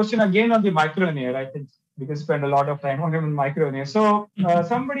another question again on the micronair. I think we can spend a lot of time on micronair. So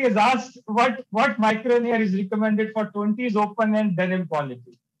somebody has asked what micronair is recommended for 20s open end denim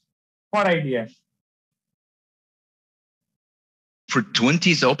quality for IDF. For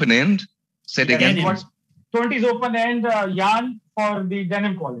 20s open end? Say it again. 20s open end yarn for the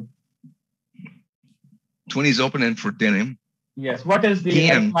denim quality. 20s open end for denim. Yes. What is the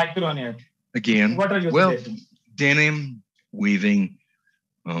micronair? Again, what are your suggestions? Denim weaving,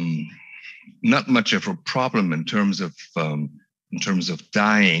 not much of a problem in terms of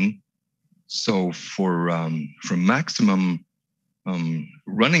dyeing. So for maximum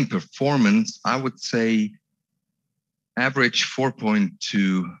running performance, I would say average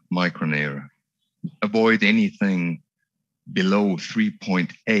 4.2 micronair. Avoid anything below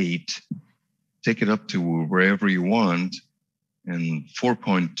 3.8. Take it up to wherever you want. And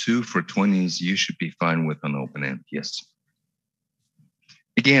 4.2 for 20s, you should be fine with an open end, yes.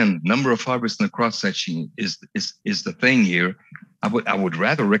 Again, number of fibers in the cross-section is the thing here. I would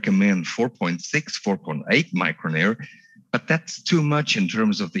rather recommend 4.6, 4.8 micron error, but that's too much in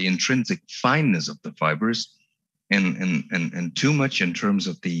terms of the intrinsic fineness of the fibers and too much in terms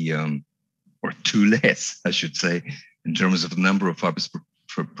of the, or too less, I should say, in terms of the number of fibers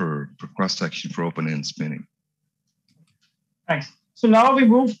per cross-section for open-end spinning. Thanks. So now we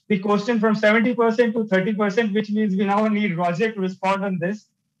move the question from 70% to 30%, which means we now need Roger to respond on this.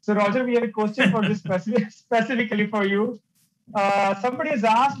 So Roger, we have a question for this specifically for you. Somebody has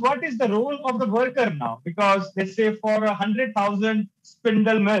asked, what is the role of the worker now? Because they say for 100,000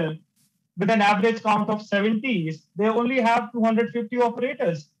 spindle mill with an average count of 70s, they only have 250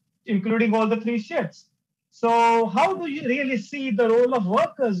 operators, including all the 3 shifts. So how do you really see the role of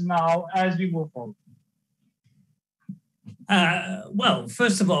workers now as we move forward? Well,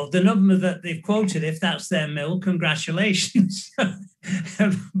 first of all, the number that they've quoted, if that's their mill, congratulations.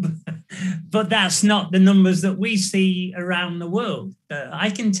 But that's not the numbers that we see around the world. I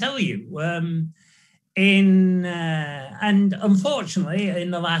can tell you, and unfortunately,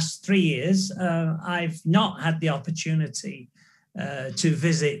 in the last 3 years, I've not had the opportunity to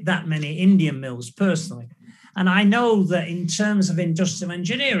visit that many Indian mills personally. And I know that in terms of industrial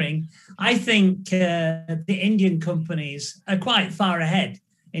engineering, I think the Indian companies are quite far ahead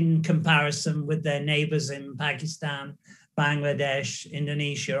in comparison with their neighbors in Pakistan, Bangladesh,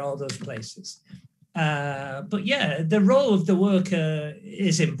 Indonesia, all those places. But yeah, the role of the worker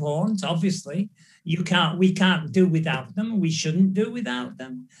is important, obviously. We can't do without them. We shouldn't do without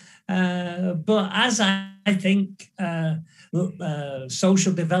them. But as I think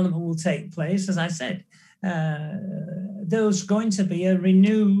social development will take place, as I said, there's going to be a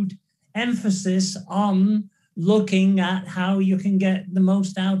renewed emphasis on looking at how you can get the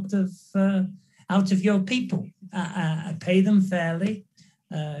most out of your people, pay them fairly,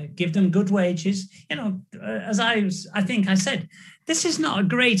 give them good wages. You know, as I think I said, this is not a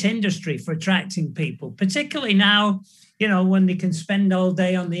great industry for attracting people, particularly now, you know, when they can spend all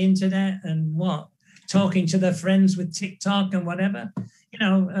day on the internet and talking to their friends with TikTok and whatever. You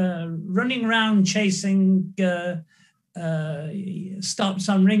know, running around chasing stops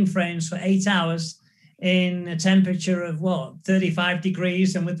on ring frames for 8 hours in a temperature of 35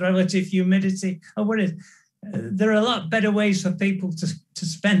 degrees and with relative humidity. There are a lot better ways for people to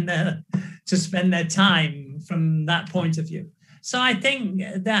spend their time from that point of view. So I think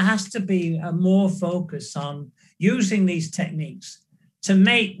there has to be a more focus on using these techniques to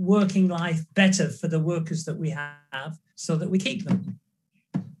make working life better for the workers that we have, so that we keep them.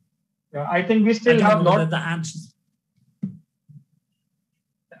 Yeah, I think we still have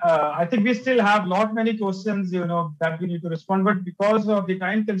I think we still have many questions, you know, that we need to respond. But because of the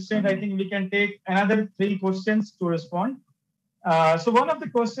time constraint, I think we can take another 3 questions to respond. So one of the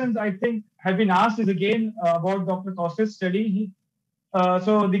questions I think have been asked is again about Dr. Tausif's study.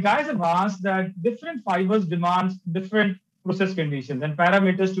 So the guys have asked that different fibers demand different process conditions and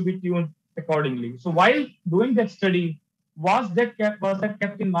parameters to be tuned accordingly. So while doing that study, was that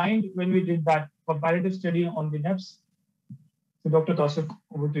kept in mind when we did that comparative study on the NEPs? So Dr. Tausif,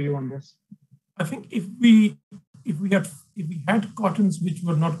 over to you on this. I think if we had cottons which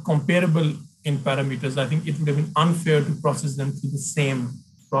were not comparable in parameters, I think it would have been unfair to process them to the same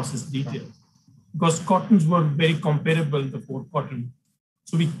process detail, because cottons were very comparable, the 4 cotton.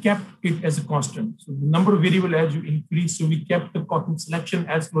 So we kept it as a constant. So the number of variable as you increase, so we kept the cotton selection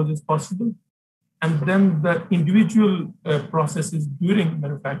as close as possible. And then the individual processes during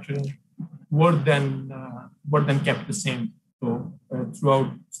manufacturing were then kept the same. So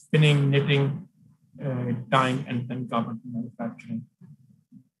throughout spinning, knitting, dyeing, and then garment manufacturing.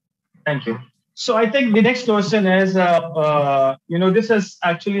 Thank you. So I think the next question is, you know, this has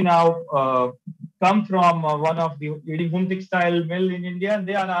actually now come from one of the leading home textile mill in India, and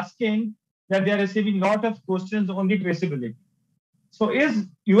they are asking that they are receiving a lot of questions on the traceability. So is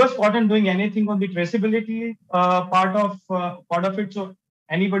US Cotton doing anything on the traceability part of it? So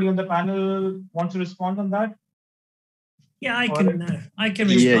anybody on the panel wants to respond on that? Yeah, I can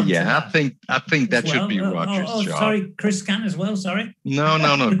respond. Yeah. I think that should be Roger's job. Sorry, Chris can as well. Sorry. No.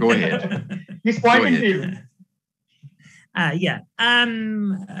 Go ahead. He's pointing to you.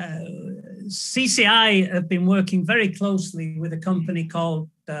 CCI have been working very closely with a company called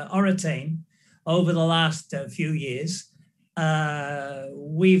Oratane over the last few years.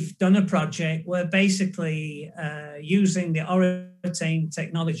 We've done a project where basically using the Oratane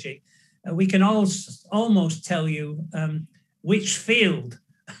technology, we can almost tell you which field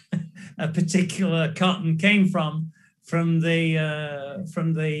a particular cotton came from the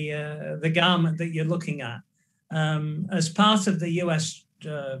garment that you're looking at. As part of the US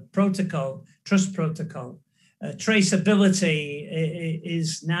protocol, trust protocol, traceability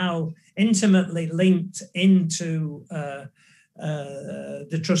is now intimately linked into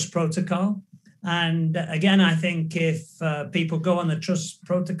the trust protocol. And again, I think if people go on the trust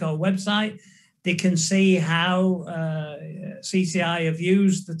protocol website, they can see how CCI have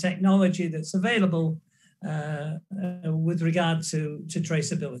used the technology that's available with regard to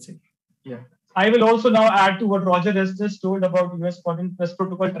traceability. Yeah. I will also now add to what Roger has just told about US Cotton Trust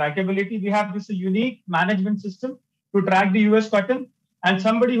Protocol trackability. We have this unique management system to track the US Cotton. And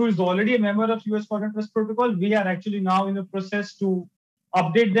somebody who is already a member of US Cotton Trust Protocol, we are actually now in the process to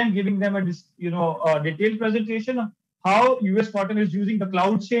update them, giving them a detailed presentation of how US Cotton is using the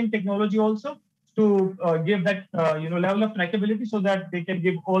cloud chain technology also to give that level of trackability so that they can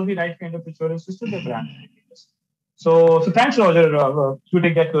give all the right kind of assurances to the brand. So thanks, Roger, to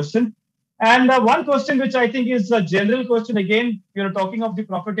take that question. And one question which I think is a general question, again, talking of the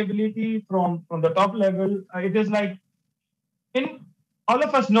profitability from the top level, it is like, all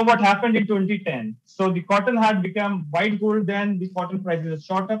of us know what happened in 2010. So the cotton had become white gold, then the cotton prices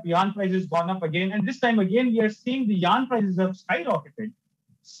shot up, yarn prices gone up again. And this time again, we are seeing the yarn prices have skyrocketed.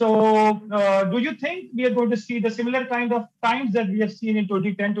 So do you think we are going to see the similar kind of times that we have seen in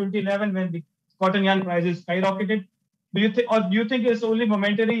 2010, 2011 when the cotton yarn prices skyrocketed? Do you think it's only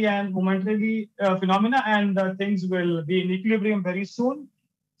momentary phenomena and things will be in equilibrium very soon?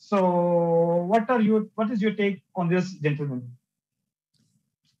 So what is your take on this, gentlemen?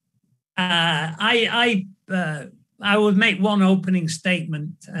 I would make one opening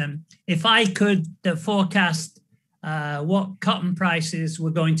statement. If I could forecast what cotton prices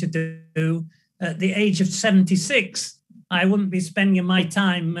were going to do at the age of 76, I wouldn't be spending my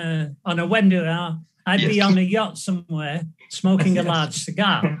time on a webinar. I'd be on a yacht somewhere smoking a large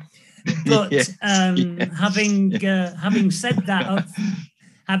cigar. But having said that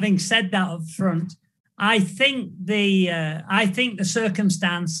up front, I think the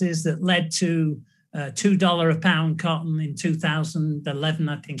circumstances that led to $2 a pound cotton in 2011,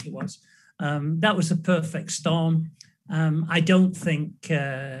 I think it was, that was a perfect storm. I don't think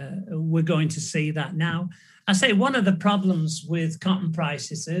we're going to see that now. I say one of the problems with cotton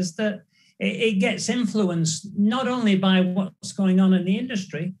prices is that it gets influenced not only by what's going on in the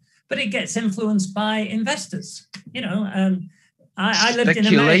industry, but it gets influenced by investors. I lived in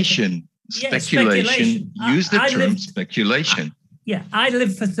America. Speculation. Use the term speculation. I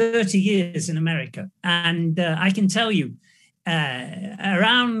lived for 30 years in America, and I can tell you,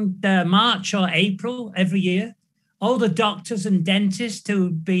 around March or April every year, all the doctors and dentists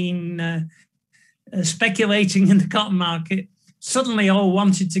who'd been speculating in the cotton market suddenly all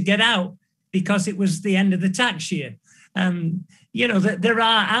wanted to get out because it was the end of the tax year. There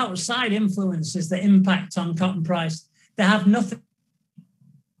are outside influences that impact on cotton price. They have nothing.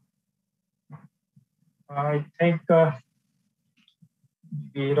 I think the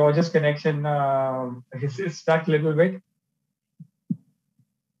Roger's connection is stuck a little bit.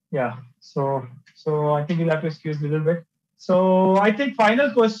 Yeah, so I think you'll have to excuse a little bit. So I think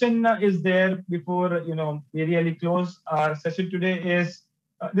final question is there before we really close our session today is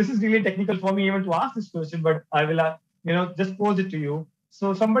this is really technical for me even to ask this question, but I will just pose it to you.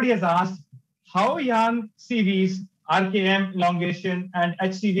 So somebody has asked how yarn CVs, RKM, elongation, and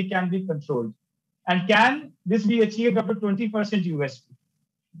HCV can be controlled. And can this be achieved up to 20% USP?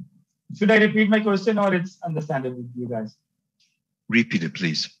 Should I repeat my question or it's understandable to you guys? Repeat it,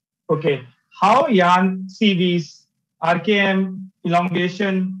 please. Okay. How yarn CVs, RKM,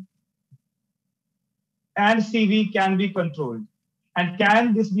 elongation, and CV can be controlled? And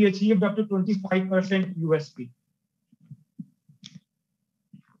can this be achieved up to 25% USP?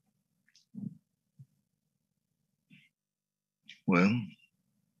 Well,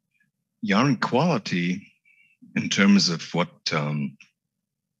 yarn quality, in terms of what the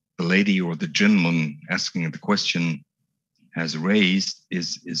lady or the gentleman asking the question has raised,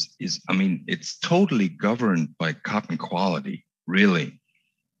 it's totally governed by cotton quality, really.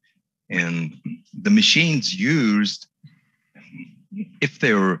 And the machines used, if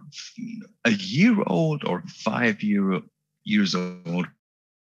they're a year old or 5 years old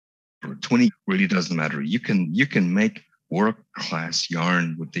or 20, really doesn't matter. You can make world-class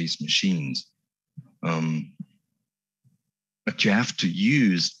yarn with these machines. But you have to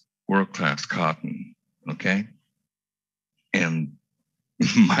use world-class cotton, okay? And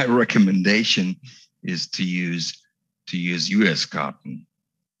my recommendation is to use US cotton.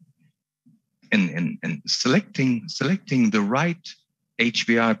 And selecting the right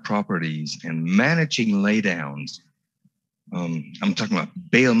HBI properties and managing laydowns I'm talking about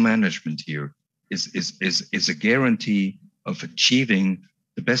bale management here, is a guarantee of achieving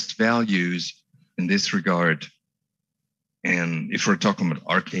the best values in this regard. And if we're talking about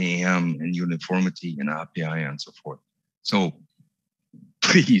RKM and uniformity and API and so forth. So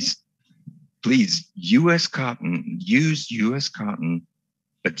please, US cotton, use US cotton,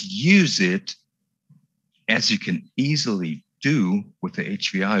 but use it as you can easily do with the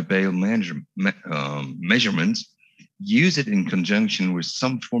HVI bale measurements. Use it in conjunction with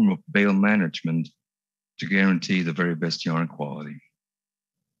some form of bale management to guarantee the very best yarn quality.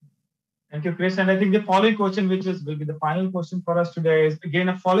 Thank you, Chris. And I think the following question, which will be the final question for us today, is again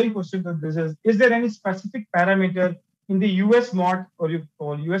a following question to this: is there any specific parameter in the US mod, or you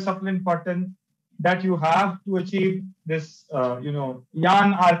call US supplement cotton, that you have to achieve this, yarn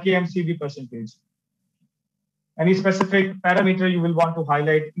RKM CV percentage? Any specific parameter you will want to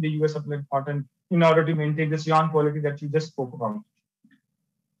highlight in the US supplement cotton in order to maintain this yarn quality that you just spoke about?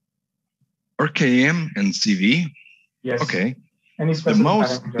 RKM and CV. Yes. Okay. Any specific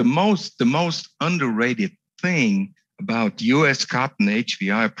the most underrated thing about US cotton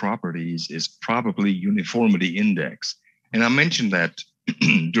HVI properties is probably uniformity index. And I mentioned that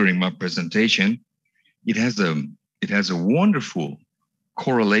during my presentation. It has a wonderful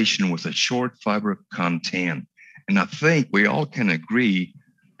correlation with a short fiber content. And I think we all can agree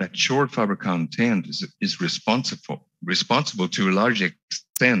that short fiber content is responsible to a large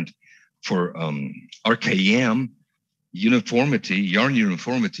extent for RKM, uniformity, yarn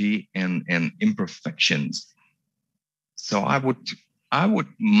uniformity, and imperfections. So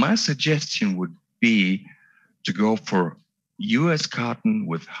my suggestion would be to go for US cotton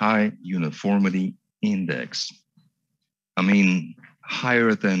with high uniformity index. I mean,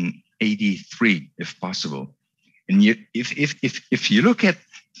 higher than 83 if possible. And if you look at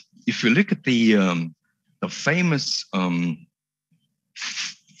the famous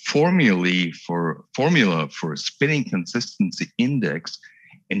formula for spinning consistency index,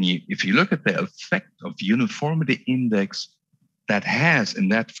 and if you look at the effect of uniformity index that has in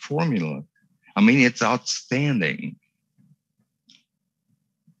that formula, I mean, it's outstanding.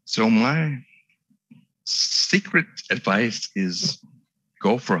 So my secret advice is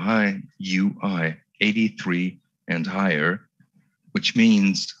go for high UI, 83 and higher, which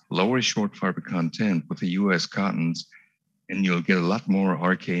means lower short fiber content with the US cottons, and you'll get a lot more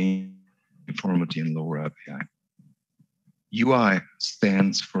RK uniformity and lower API. UI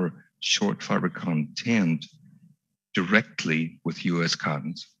stands for short fiber content directly with US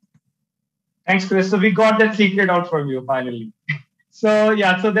cottons. Thanks, Chris. So we got that secret out from you finally. So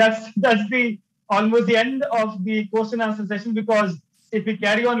yeah, so that's the almost the end of the question answer session, because if we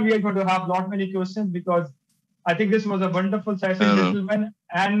carry on, we are going to have many questions, because I think this was a wonderful session, gentlemen.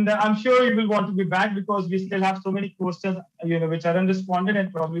 And I'm sure you will want to be back, because we still have so many questions, which are unresponded,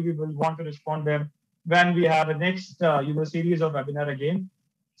 and probably we will want to respond them when we have a next, series of webinar again.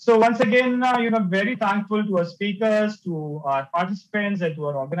 So once again, very thankful to our speakers, to our participants, and to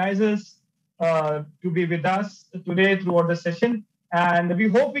our organizers to be with us today throughout the session. And we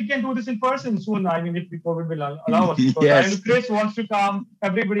hope we can do this in person soon. I mean, if the COVID will allow us. Yes. I know Chris wants to come.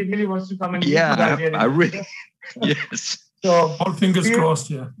 Everybody really wants to come and yeah, I really. Yes. So all fingers crossed.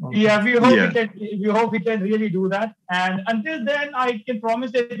 Yeah. Yeah, we hope we can really do that. And until then, I can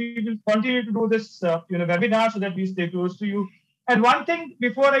promise that we will continue to do this, webinar, so that we stay close to you. And one thing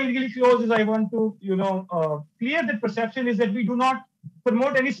before I really close is I want to, clear the perception is that we do not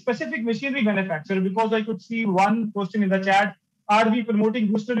promote any specific machinery manufacturer, because I could see one question in the chat. Are we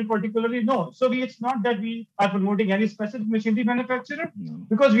promoting Worcester particularly? No. So it's not that we are promoting any specific machinery manufacturer,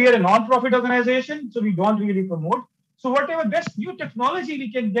 because we are a non-profit organization, so we don't really promote. So whatever best new technology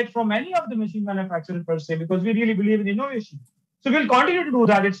we can get from any of the machine manufacturers per se, because we really believe in innovation. So we'll continue to do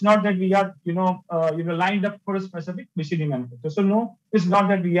that. It's not that we are, lined up for a specific machinery manufacturer. So no, it's not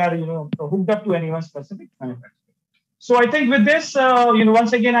that we are, hooked up to any one specific manufacturer. So I think with this,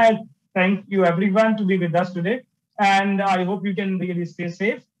 once again, I thank you everyone to be with us today. And I hope you can really stay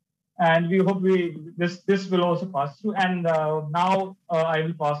safe. And we hope this will also pass through. And now I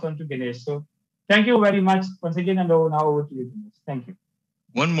will pass on to Ganesh. So thank you very much once again. And now over to you, Ganesh. Thank you.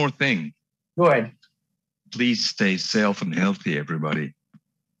 One more thing. Go ahead. Please stay safe and healthy, everybody.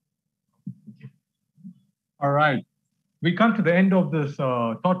 All right. We come to the end of this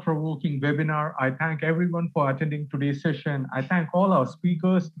thought-provoking webinar. I thank everyone for attending today's session. I thank all our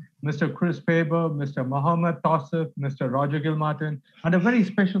speakers, Mr. Chris Färber, Mr. Mohammed Tausif, Mr. Roger Gilmartin, and a very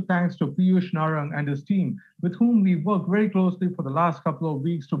special thanks to Piyush Narang and his team, with whom we worked very closely for the last couple of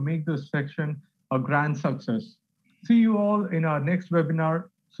weeks to make this section a grand success. See you all in our next webinar.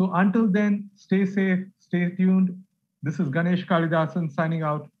 So until then, stay safe, stay tuned. This is Ganesh Kalidasan signing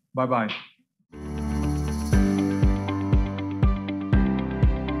out. Bye-bye.